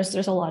controllers,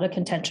 there's a lot of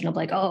contention of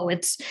like, oh,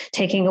 it's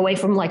taking away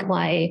from like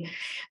my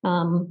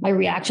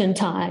reaction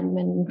time.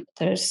 And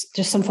there's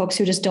just some folks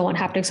who just don't want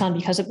haptics on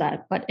because of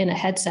that. But in a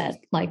headset,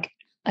 like,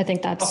 I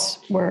think that's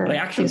where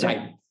reaction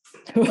time.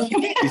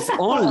 It's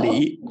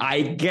only,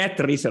 I get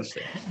research.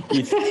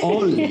 It's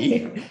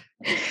only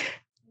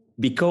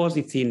because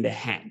it's in the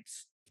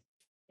hands.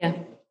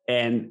 Yeah.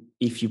 And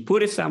if you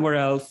put it somewhere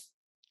else,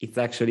 it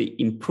actually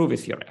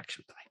improves your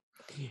reaction time.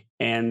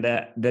 And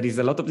there is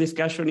a lot of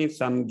discussion in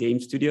some game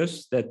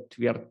studios that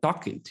we are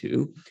talking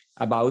to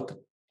about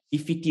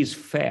if it is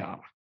fair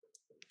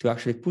to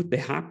actually put the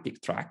haptic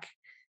track,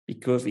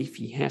 because if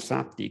he has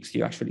haptics,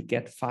 you actually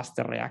get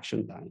faster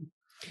reaction time.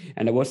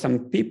 And there was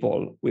some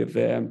people with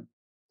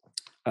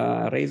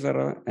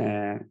Razer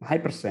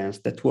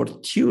HyperSense that were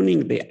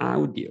tuning the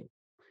audio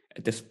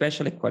at a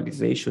special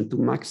equalization to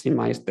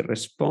maximize the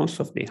response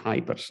of the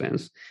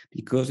HyperSense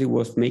because it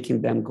was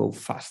making them go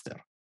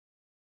faster.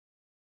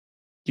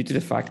 Due to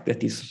the fact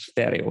that it's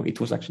stereo, it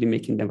was actually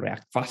making them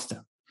react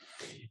faster.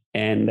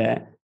 And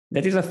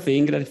that is a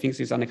thing that I think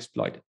is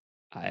unexploited.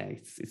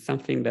 It's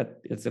something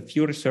that there's a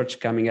few research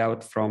coming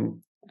out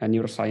from a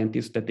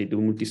neuroscientist that they do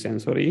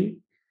multisensory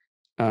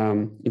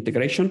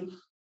integration.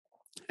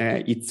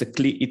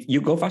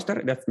 You go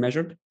faster, that's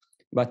measured,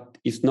 but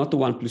it's not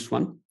 1 +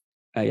 1.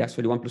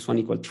 Actually 1 +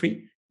 1 =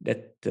 3,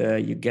 that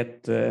you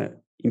get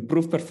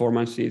improved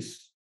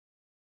performances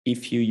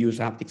if you use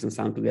haptics and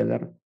sound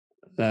together.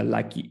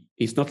 Like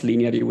it's not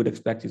linear, you would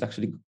expect. It's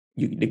actually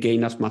the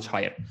gain is much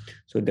higher.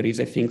 So there is,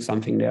 I think,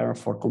 something there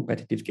for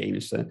competitive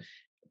games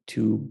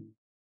to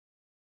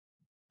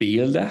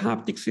build a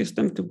haptic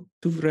system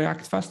to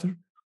react faster.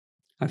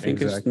 I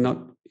think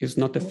it's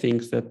not a thing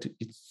that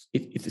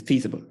it's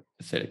feasible.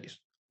 Let's say like this.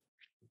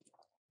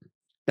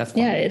 That's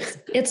fun. Yeah,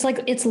 it's like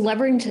it's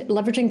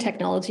leveraging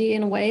technology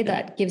in a way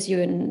that gives you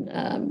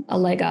a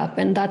leg up,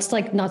 and that's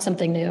like not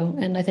something new.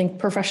 And I think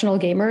professional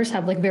gamers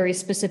have like very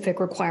specific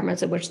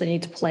requirements at which they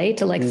need to play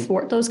to like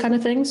thwart those kind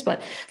of things.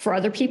 But for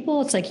other people,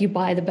 it's like you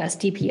buy the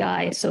best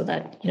DPI so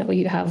that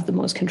you have the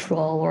most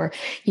control, or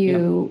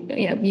you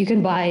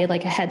can buy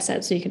like a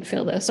headset so you can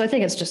feel this. So I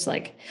think it's just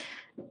like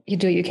you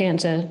do what you can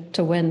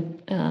to win.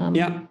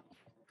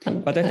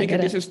 But I think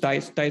this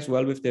ties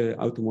well with the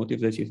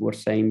automotive that you were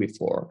saying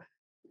before.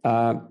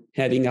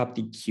 Having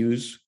haptic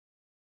cues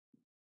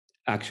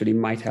actually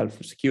might help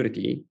for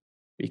security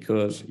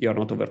because you're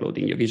not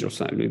overloading your visual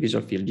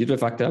field due to the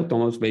fact that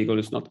autonomous vehicle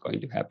is not going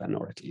to happen,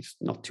 or at least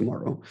not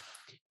tomorrow.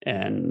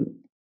 And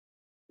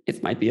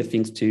it might be a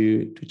thing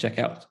to check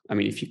out. I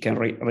mean, if you can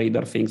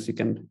radar things, you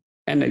can,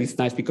 and it's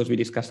nice because we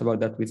discussed about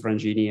that with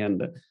Rangini and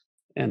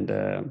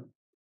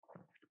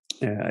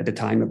at the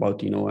time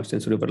about a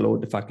sensory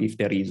overload, the fact if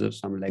there is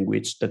some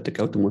language that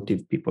the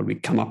automotive people will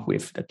come up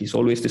with that is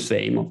always the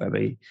same of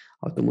every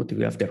automotive,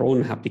 we have their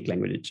own haptic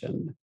language,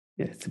 and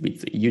it's a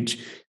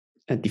huge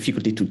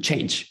difficulty to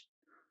change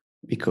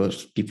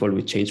because people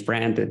will change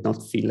brand and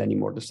not feel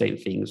anymore the same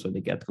thing, so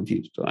they get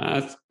confused. So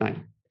that's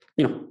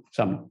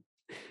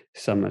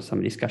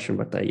some discussion,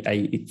 but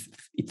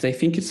I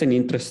think it's an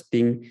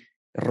interesting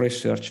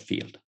research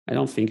field. I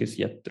don't think it's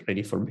yet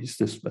ready for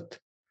business, but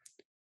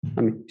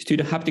I mean,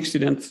 haptic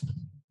students,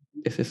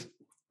 this is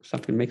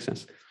something that makes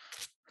sense.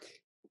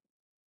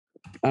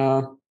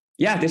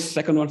 This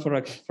second one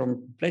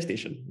from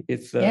PlayStation.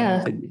 It's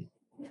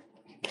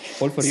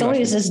all for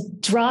Sony's just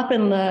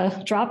dropping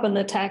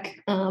the tech,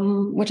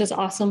 which is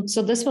awesome.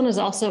 So this one is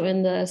also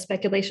in the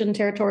speculation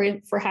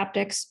territory for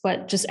haptics,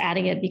 but just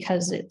adding it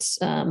because it's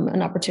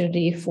an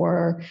opportunity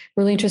for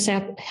really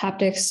interesting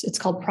haptics. It's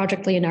called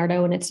Project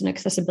Leonardo, and it's an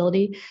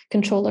accessibility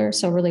controller.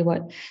 So really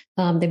what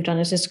they've done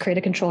is just create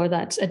a controller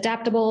that's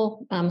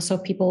adaptable. So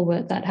people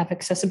that have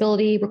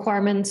accessibility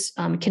requirements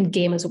can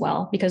game as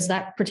well, because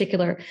that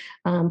particular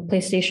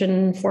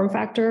PlayStation form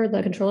factor,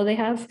 the controller they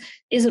have,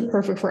 isn't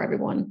perfect for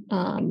everyone.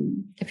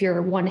 If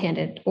you're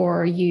one-handed,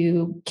 or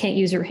you can't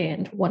use your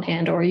one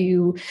hand, or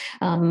you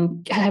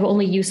have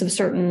only use of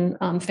certain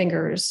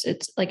fingers,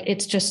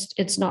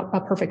 it's not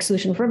a perfect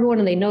solution for everyone,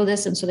 and they know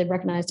this, and so they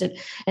recognized it,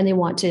 and they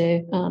want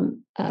to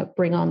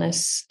bring on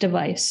this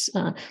device.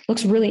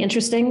 Looks really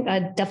interesting. I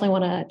definitely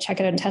want to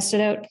check it out and test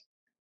it out.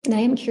 And I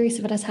am curious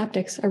if it has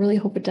haptics. I really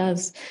hope it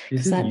does,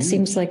 because that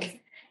seems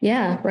like,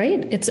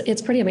 right?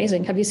 It's pretty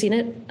amazing. Have you seen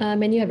it,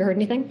 Menu? Have you heard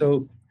anything?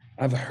 So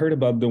I've heard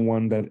about the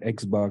one that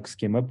Xbox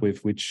came up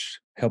with, which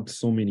helped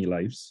so many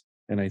lives.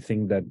 And I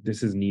think that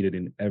this is needed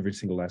in every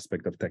single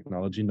aspect of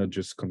technology, not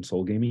just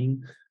console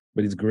gaming.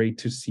 But it's great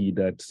to see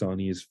that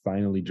Sony is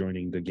finally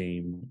joining the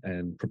game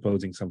and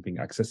proposing something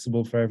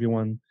accessible for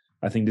everyone.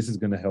 I think this is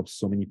going to help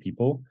so many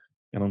people.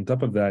 And on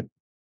top of that,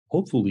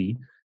 hopefully,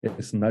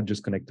 it's not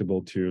just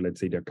connectable to, let's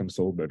say, their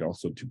console, but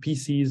also to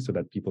PCs so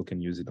that people can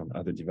use it on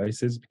other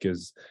devices,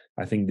 because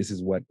I think this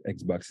is what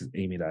Xbox is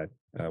aiming at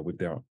with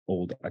their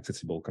old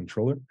accessible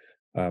controller.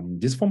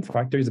 This form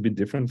factor is a bit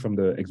different from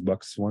the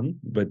Xbox One,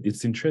 but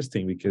it's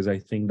interesting because I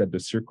think that the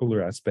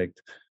circular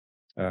aspect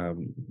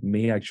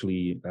may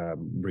actually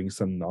bring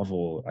some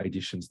novel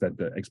additions that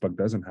the Xbox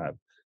doesn't have.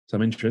 So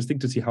I'm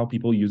interested to see how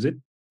people use it.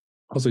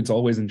 Also, it's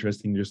always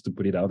interesting just to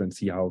put it out and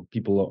see how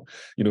people,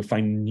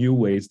 find new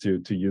ways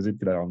to use it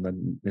that are not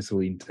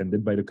necessarily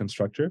intended by the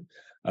constructor.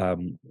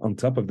 On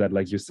top of that,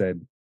 like you said,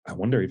 I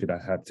wonder if it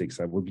has haptics.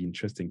 That would be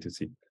interesting to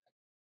see.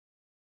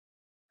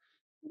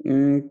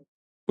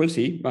 We'll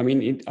see. I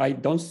mean, I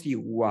don't see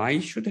why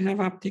it should have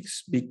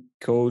haptics,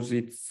 because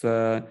it's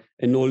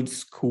an old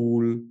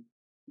school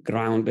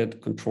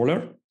grounded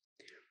controller.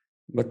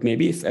 But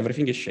maybe if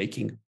everything is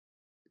shaking,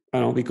 I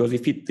don't know, because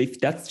if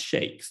that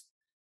shakes,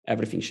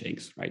 everything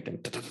shakes, right? And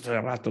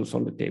rattles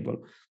on the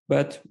table.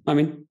 But I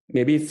mean,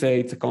 maybe it's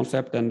a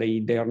concept, and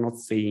they are not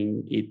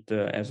seeing it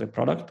as a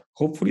product.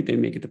 Hopefully, they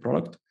make it a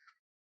product.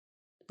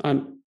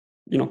 And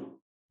no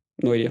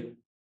idea.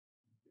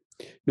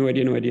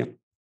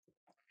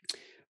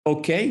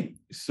 Okay,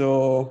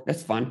 so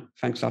that's fun.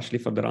 Thanks, Ashley,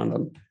 for the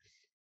rundown.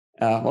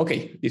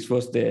 Okay, this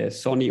was the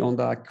Sony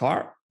Honda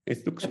car.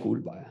 It looks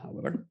cool,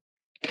 however.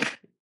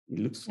 It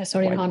looks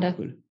Sony Honda.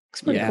 Cool.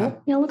 Looks pretty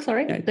cool. Yeah, it looks all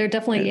right. Yeah. They're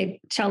definitely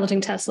challenging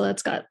Tesla.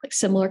 It's got like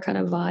similar kind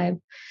of vibe.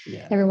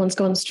 Yeah. Everyone's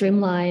going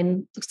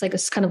streamline. Looks like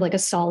it's kind of like a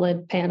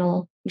solid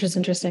panel, which is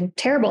interesting.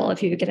 Terrible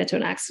if you get into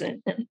an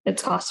accident, and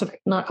it's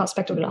not cost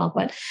effective at all.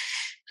 But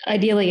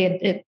ideally,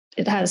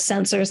 it has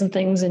sensors and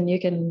things, and you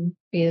can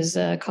be as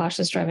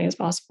cautious driving as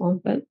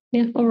possible. But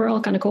yeah, overall,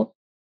 kind of cool.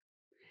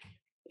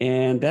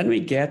 And then we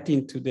get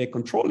into the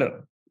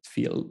controller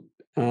field.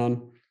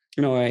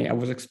 I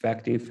was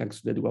expecting,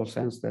 thanks to the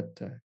DualSense,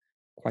 that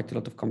quite a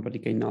lot of company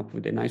came up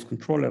with a nice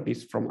controller.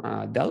 This from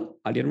Dell,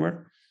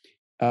 Alienware.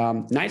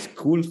 Nice,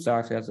 cool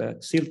stuff. It has a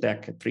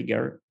Sealtech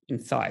trigger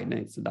inside, and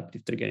it's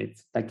adaptive trigger.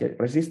 It's like a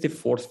resistive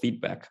force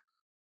feedback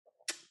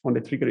on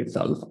the trigger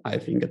itself. I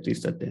think, at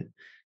least, that the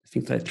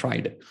things I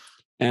tried.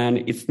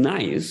 And it's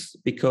nice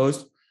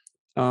because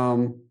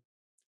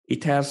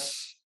it has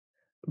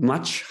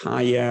much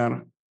higher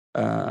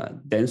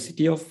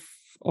density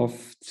of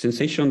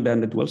sensation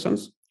than the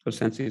DualSense.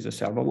 DualSense is a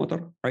servo motor,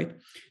 right?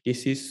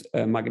 This is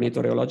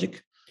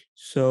magnetorheologic.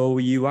 So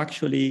you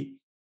actually,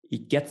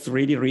 it gets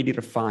really, really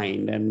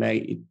refined, and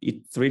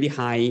it's really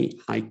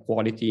high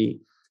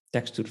quality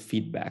texture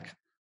feedback.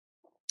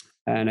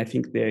 And I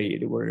think they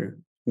were,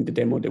 in the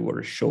demo, they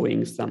were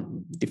showing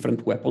some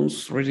different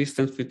weapons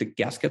resistance with the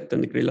gasket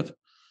and the grillet.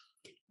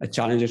 The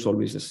challenge is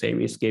always the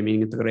same, is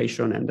gaming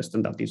integration and the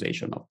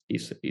standardization of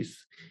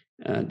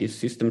these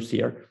systems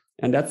here.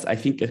 And that's, I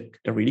think,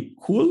 a really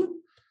cool.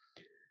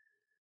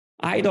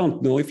 I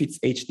don't know if it's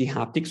HD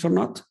haptics or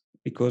not,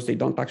 because they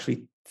don't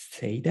actually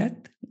say that.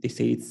 They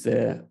say it's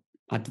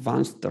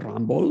advanced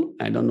rumble.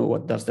 I don't know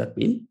what does that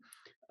mean.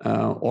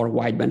 Or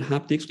wideband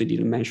haptics, they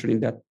didn't mention in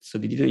that, so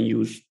they didn't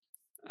use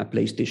a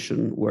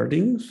PlayStation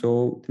wording.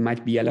 So it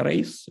might be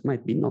LRAs, it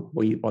might be not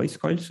voice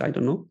coils, I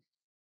don't know.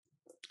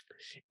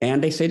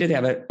 And they say that they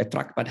have a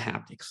trackpad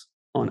haptics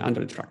on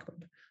Android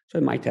trackpad. So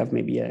it might have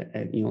maybe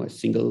a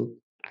single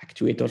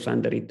actuators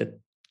under it that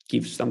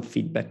gives some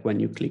feedback when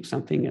you click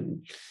something.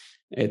 And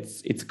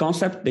it's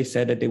concept. They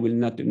said that they will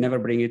never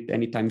bring it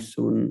anytime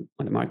soon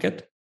on the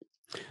market.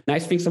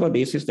 Nice things about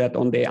this is that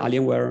on the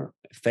Alienware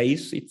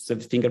face, it's a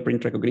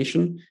fingerprint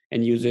recognition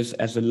and uses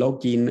as a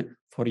login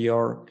for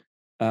your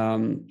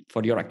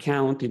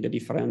account in the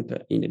different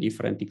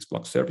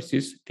Xbox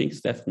services.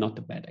 Thinks that's not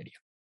a bad idea.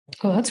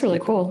 Oh, that's really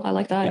cool. I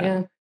like that.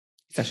 Yeah.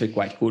 It's actually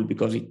quite cool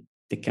because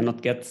they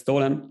cannot get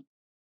stolen.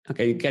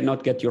 Okay, you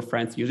cannot get your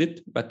friends use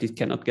it, but it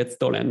cannot get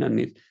stolen, and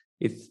it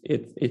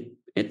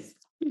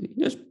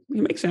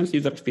makes sense.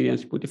 User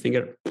experience. You put your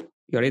finger,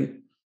 you're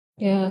in.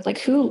 Yeah,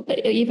 like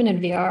even in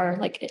VR,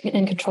 like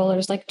in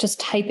controllers, like just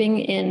typing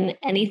in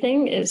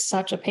anything is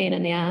such a pain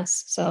in the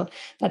ass. So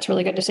that's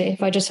really good to see.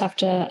 If I just have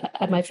to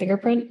add my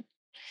fingerprint,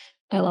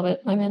 I love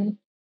it. I'm in.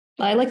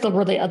 I like the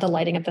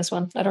lighting of this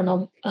one. I don't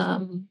know.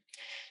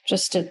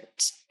 Just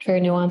it's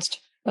very nuanced,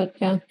 but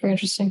yeah, very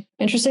interesting.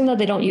 Interesting that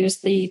they don't use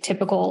the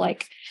typical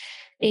like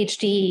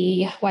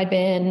HD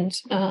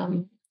wideband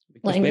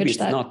language. Maybe it's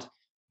not.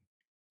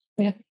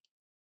 Yeah.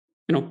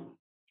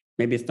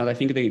 Maybe it's not. I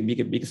think the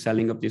big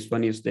selling of this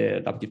one is the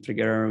adaptive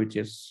trigger, which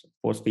is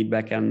force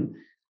feedback. And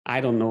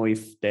I don't know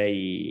if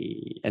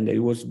they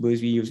was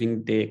busy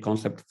using the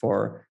concept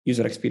for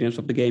user experience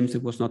of the games.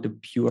 It was not a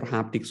pure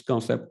haptics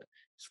concept.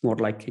 It's more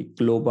like a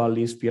global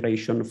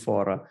inspiration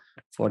for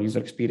user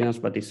experience,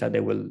 but they said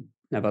they will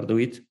never do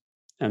it.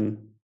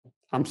 And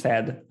I'm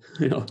sad.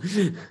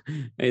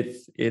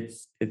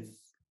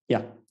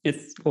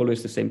 It's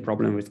always the same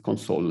problem with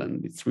console,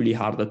 and it's really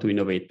harder to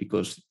innovate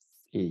because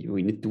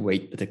we need to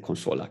wait that the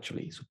console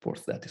actually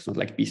supports that. It's not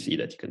like PC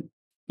that you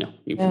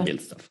can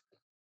build stuff.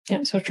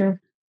 Yeah, so true.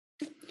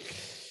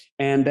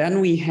 And then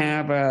we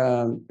have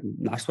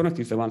last one, I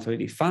think the one's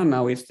already fun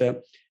now, is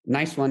the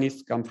nice one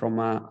is come from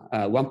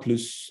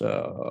OnePlus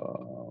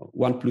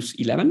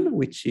 11,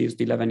 which is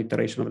the 11th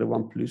iteration of the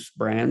OnePlus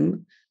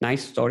brand.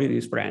 Nice story,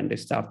 this brand. They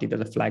started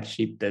as a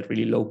flagship at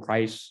really low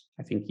price,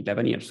 I think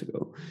 11 years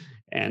ago.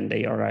 And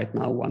they are right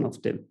now one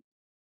of the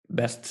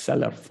best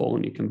seller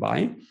phone you can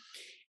buy.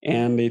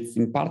 And it's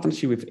in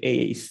partnership with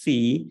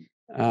AAC.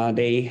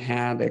 They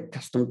had a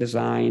custom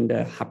designed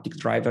haptic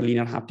driver,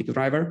 linear haptic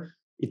driver.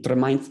 It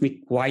reminds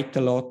me quite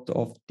a lot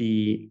of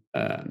the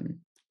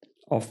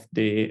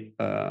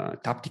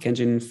Taptic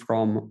engine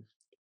from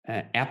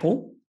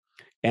Apple.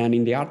 And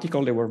in the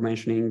article, they were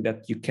mentioning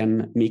that you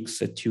can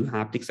mix a two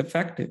haptics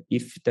effect.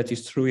 If that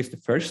is true, it's the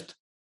first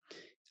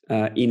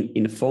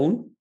in a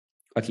phone,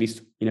 at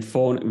least in a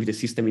phone with a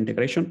system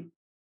integration,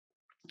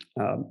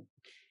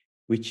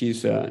 which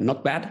is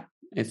not bad.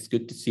 It's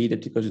good to see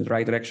that it goes in the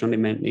right direction.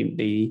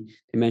 They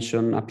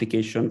mention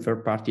application,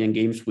 third party, and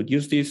games would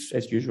use this.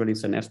 As usual,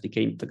 it's an SDK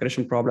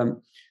integration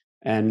problem.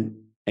 And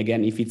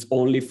again, if it's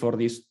only for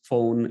this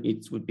phone,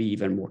 it would be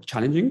even more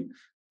challenging.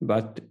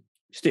 But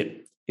still,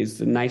 it's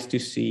nice to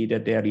see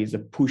that there is a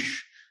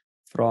push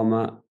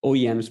from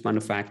OEMs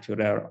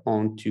manufacturer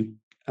onto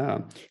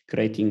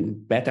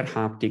creating better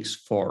haptics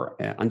for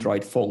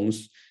Android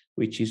phones,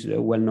 which is a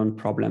well-known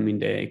problem in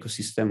the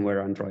ecosystem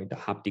where Android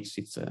haptics,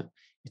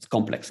 it's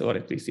complex, or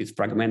at least it's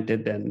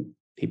fragmented and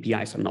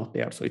APIs are not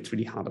there. So it's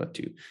really harder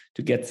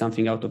to get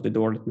something out of the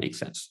door that makes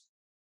sense.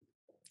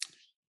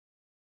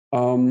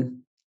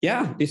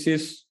 This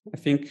is, I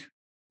think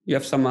you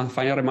have some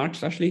final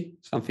remarks, Ashley,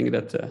 something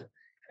that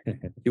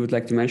you would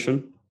like to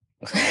mention.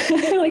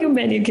 Like a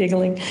menu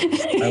giggling.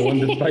 I want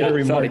the final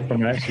remark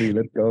from Ashley.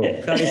 Let's go.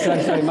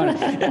 Sorry,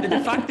 man.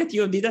 The fact that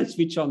you didn't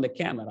switch on the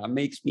camera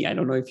makes me, I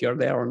don't know if you're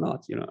there or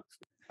not,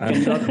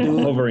 I'm not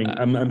hovering.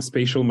 I'm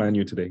spatial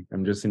manu today.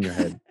 I'm just in your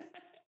head.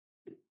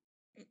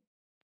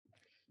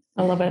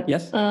 I love it.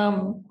 Yes.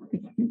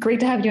 Great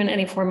to have you in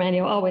any form,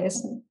 Manu,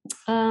 always.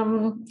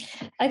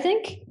 I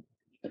think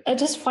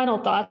just final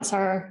thoughts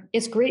are,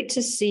 it's great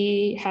to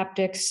see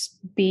haptics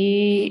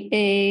be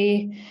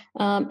a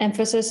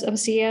emphasis of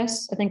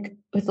CES. I think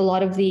with a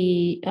lot of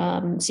the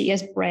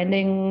CES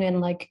branding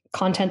and like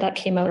content that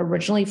came out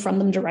originally from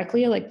them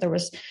directly, like there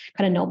was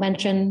kind of no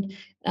mention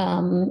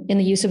in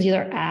the use of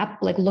either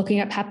app. Like looking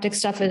at haptic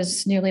stuff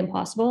is nearly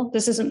impossible.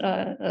 This isn't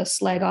a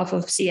slag off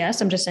of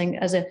CES. I'm just saying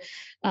as a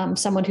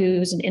someone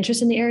who's an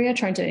interest in the area,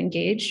 trying to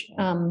engage.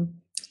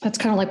 That's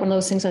kind of like one of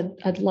those things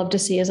I'd love to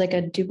see as like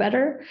a do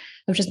better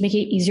of just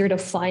making it easier to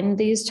find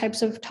these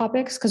types of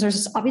topics. Cause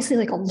there's obviously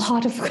like a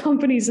lot of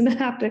companies in the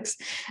haptics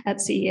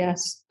at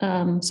CES.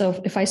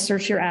 So if I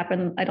search your app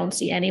and I don't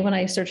see any when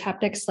I search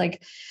haptics,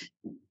 like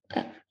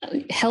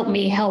help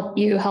me, help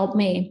you, help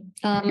me.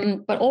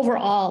 But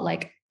overall,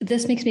 like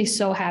this makes me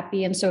so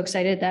happy and so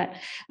excited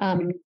that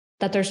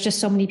that there's just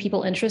so many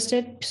people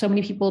interested, so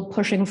many people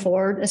pushing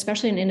forward,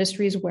 especially in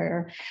industries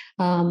where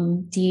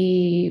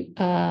the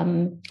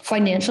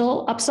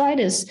financial upside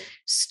is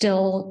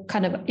still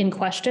kind of in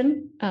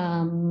question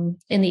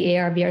in the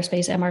AR, VR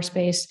space, MR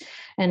space.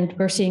 And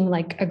we're seeing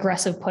like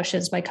aggressive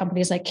pushes by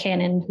companies like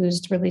Canon,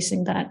 who's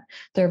releasing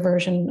their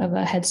version of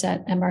a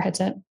headset, MR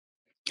headset.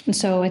 And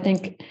so I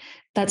think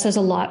that says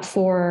a lot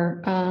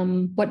for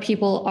what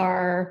people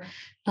are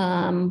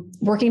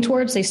working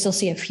towards. They still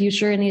see a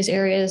future in these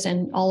areas,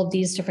 and all of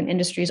these different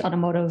industries,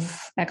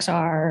 automotive,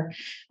 XR,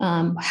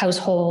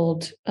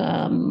 household,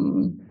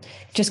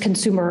 just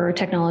consumer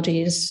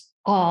technologies,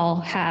 all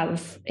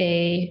have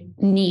a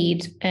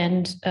need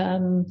and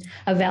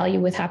a value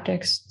with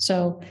haptics.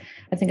 So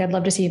I think I'd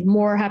love to see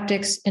more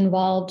haptics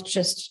involved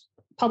just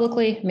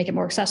publicly, make it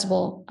more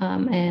accessible,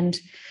 and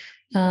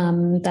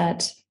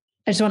that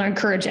I just want to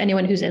encourage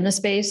anyone who's in the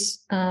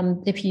space.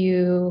 If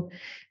you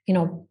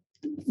know,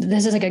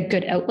 this is like a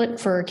good outlet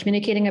for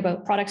communicating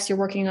about products you're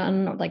working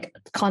on, or like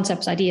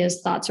concepts,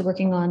 ideas, thoughts you're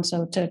working on.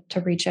 So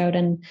to reach out,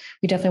 and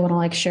we definitely want to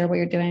like share what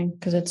you're doing,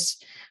 because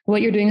it's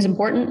what you're doing is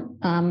important.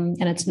 And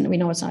we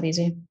know it's not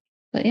easy,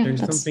 but yeah,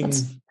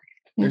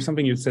 there's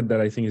something you said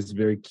that I think is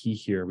very key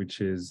here,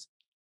 which is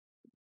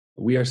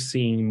we are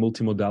seeing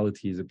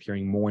multimodalities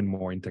appearing more and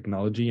more in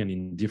technology and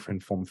in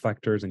different form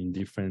factors and in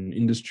different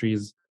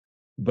industries.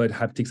 But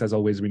haptics has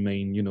always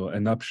remained,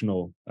 an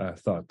optional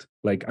thought,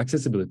 like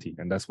accessibility.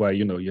 And that's why,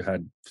 you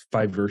had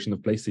 5 versions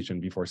of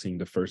PlayStation before seeing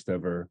the first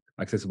ever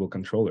accessible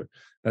controller.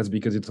 That's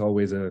because it's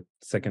always a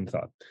second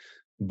thought.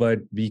 But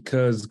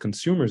because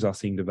consumers are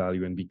seeing the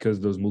value, and because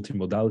those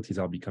multimodalities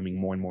are becoming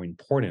more and more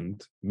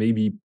important,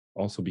 maybe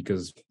also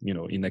because,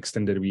 in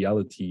extended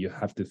reality, you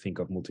have to think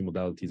of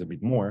multimodalities a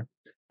bit more.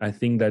 I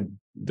think that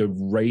the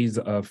rise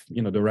of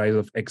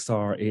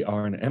XR,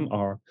 AR, and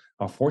MR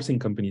are forcing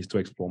companies to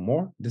explore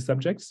more these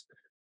subjects.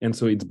 And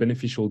so it's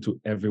beneficial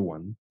to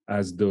everyone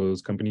as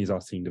those companies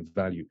are seeing the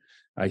value.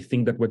 I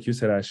think that what you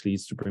said, Ashley,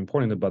 is super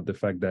important about the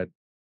fact that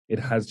it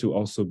has to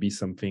also be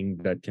something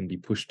that can be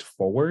pushed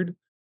forward.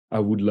 I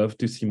would love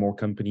to see more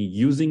companies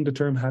using the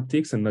term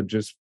haptics and not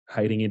just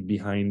hiding it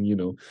behind,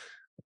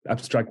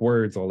 abstract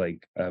words or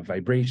like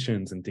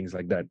vibrations and things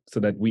like that, so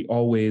that we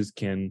always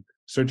can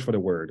search for the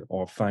word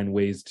or find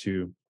ways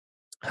to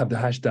have the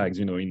hashtags,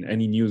 in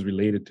any news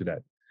related to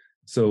that.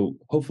 So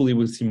hopefully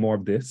we'll see more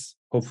of this.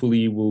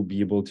 Hopefully we'll be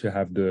able to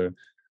have the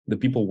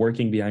people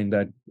working behind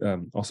that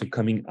also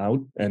coming out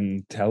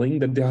and telling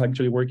that they're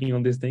actually working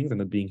on these things and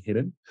not being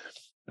hidden.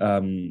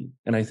 And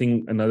I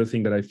think another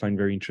thing that I find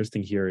very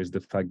interesting here is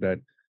the fact that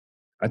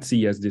at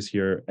CES this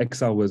year,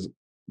 XR was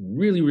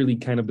really, really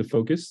kind of the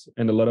focus,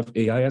 and a lot of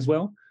AI as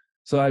well.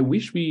 So I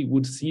wish we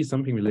would see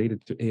something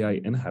related to AI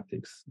and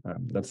haptics.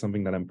 That's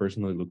something that I'm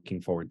personally looking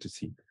forward to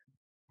see.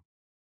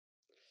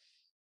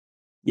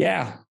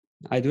 Yeah,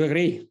 I do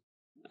agree.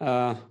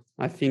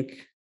 I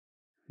think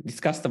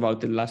discussed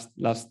about the last.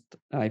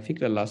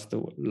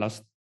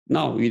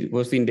 No, it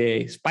was in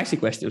the spicy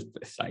questions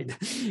side.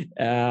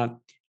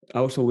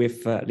 Also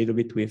with a little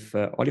bit with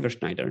Oliver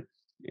Schneider.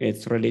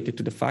 It's related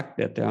to the fact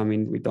that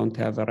we don't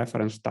have a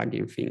reference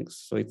tagging things,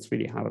 so it's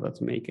really hard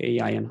to make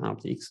AI and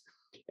haptics.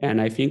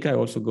 And I think it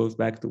also goes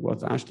back to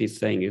what Ashley is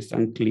saying, is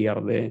unclear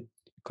the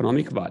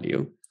economic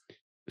value.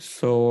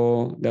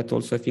 So that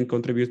also, I think,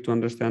 contributes to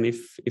understand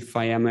if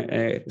I am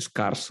a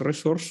scarce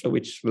resource,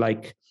 which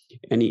like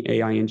any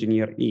AI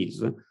engineer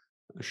is,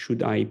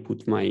 should I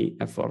put my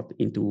effort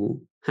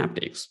into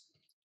haptics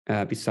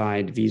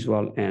beside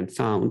visual and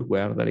sound,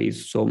 where there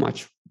is so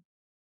much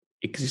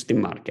existing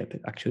market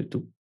actually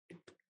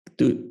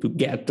to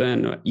get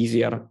an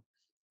easier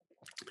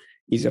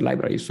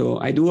library. So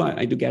I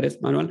do get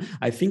it, Manuel.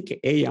 I think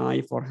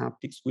AI for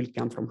haptics will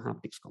come from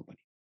haptics company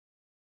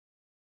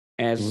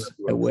as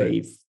a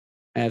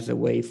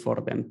way for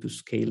them to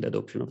scale the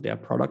adoption of their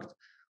product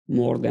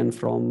more than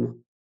from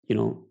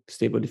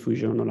Stable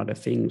Diffusion or other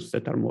things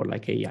that are more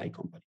like AI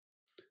company.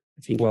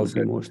 I think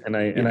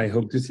I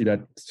hope to see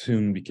that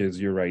soon, because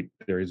you're right,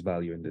 there is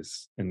value in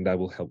this, and that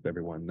will help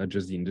everyone, not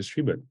just the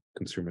industry but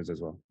consumers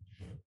as well.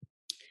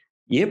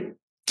 Yep,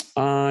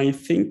 I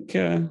think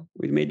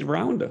we made the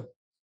round.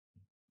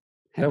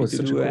 That was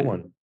such a cool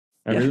one.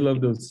 I really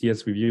love those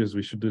CS reviews.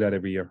 We should do that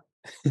every year.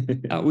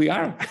 We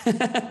are.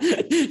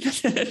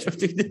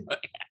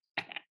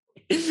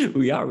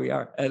 we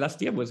are.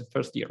 Last year was the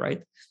first year,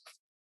 right?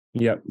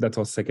 Yeah, that's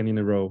our second in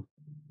a row.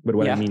 But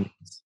what I mean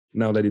is,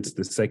 now that it's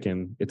the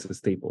second, it's a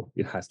staple.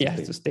 It has to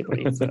it's a staple.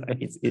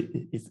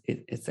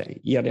 It's a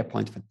yearly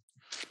appointment.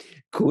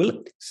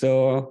 Cool.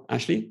 So,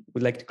 Ashley,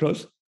 would like to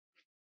close?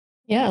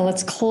 Yeah,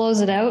 let's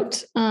close it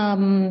out.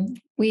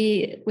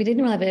 We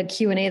didn't really have a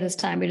Q&A this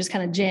time. We just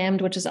kind of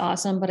jammed, which is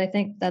awesome. But I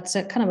think that's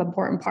a kind of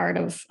important part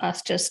of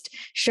us just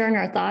sharing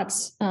our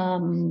thoughts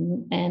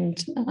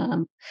and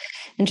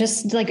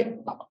just like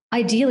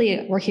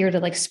ideally we're here to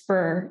like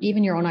spur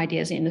even your own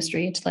ideas in the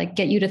industry, to like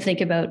get you to think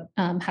about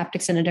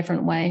haptics in a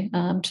different way,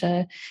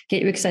 to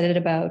get you excited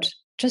about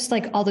just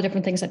like all the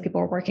different things that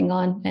people are working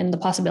on and the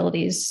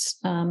possibilities,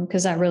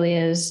 because that really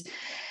is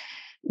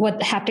what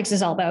haptics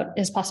is all about,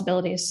 is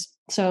possibilities.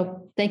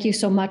 So thank you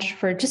so much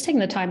for just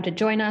taking the time to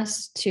join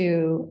us,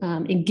 to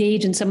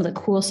engage in some of the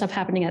cool stuff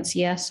happening at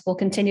CES. We'll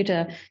continue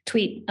to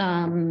tweet.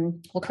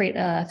 We'll create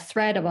a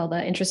thread of all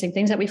the interesting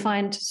things that we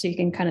find, so you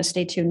can kind of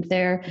stay tuned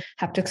there.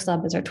 Haptics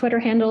Club is our Twitter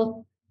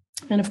handle.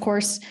 And of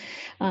course,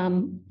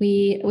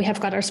 we have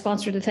got our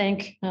sponsor to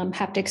thank.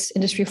 Haptics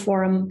Industry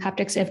Forum,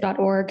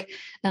 hapticsiv.org,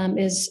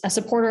 is a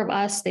supporter of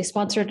us. They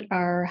sponsored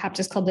our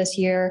Haptics Club this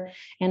year,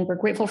 and we're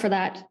grateful for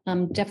that.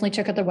 Definitely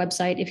check out their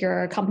website. If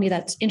you're a company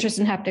that's interested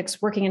in haptics,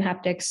 working in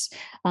haptics,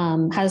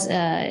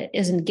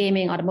 is in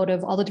gaming,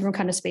 automotive, all the different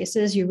kind of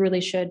spaces, you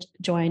really should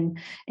join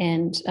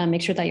and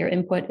make sure that your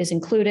input is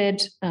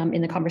included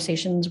in the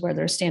conversations where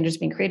there's standards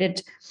being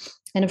created.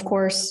 And of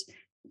course,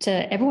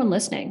 to everyone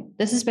listening,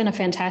 this has been a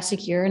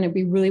fantastic year, and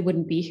we really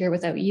wouldn't be here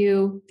without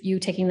you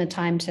taking the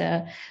time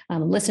to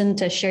listen,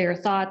 to share your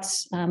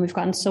thoughts. We've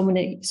gotten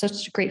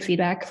such great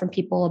feedback from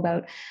people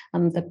about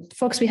the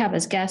folks we have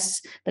as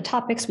guests, the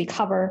topics we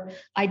cover,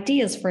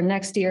 ideas for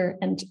next year.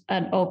 And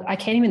I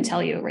can't even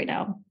tell you right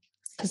now,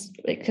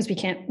 because we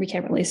can't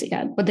release it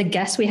yet. But the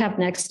guests we have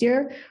next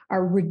year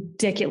are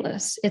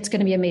ridiculous. It's going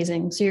to be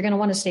amazing. So you're going to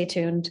want to stay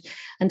tuned.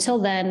 Until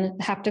then,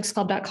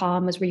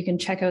 hapticsclub.com is where you can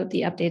check out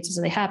the updates as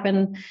they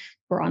happen.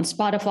 We're on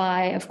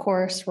Spotify, of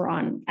course. We're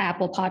on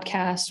Apple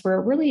Podcasts. We're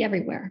really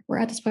everywhere. We're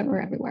at this point,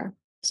 we're everywhere.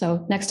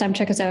 So next time,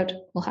 check us out.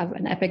 We'll have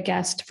an epic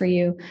guest for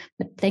you.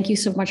 But thank you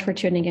so much for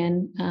tuning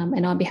in.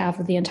 And on behalf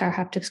of the entire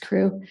Haptics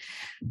crew,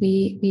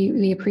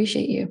 we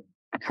appreciate you.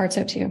 Hearts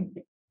out to you.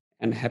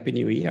 And Happy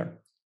New Year.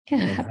 Yeah,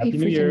 happy freaking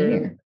New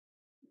Year.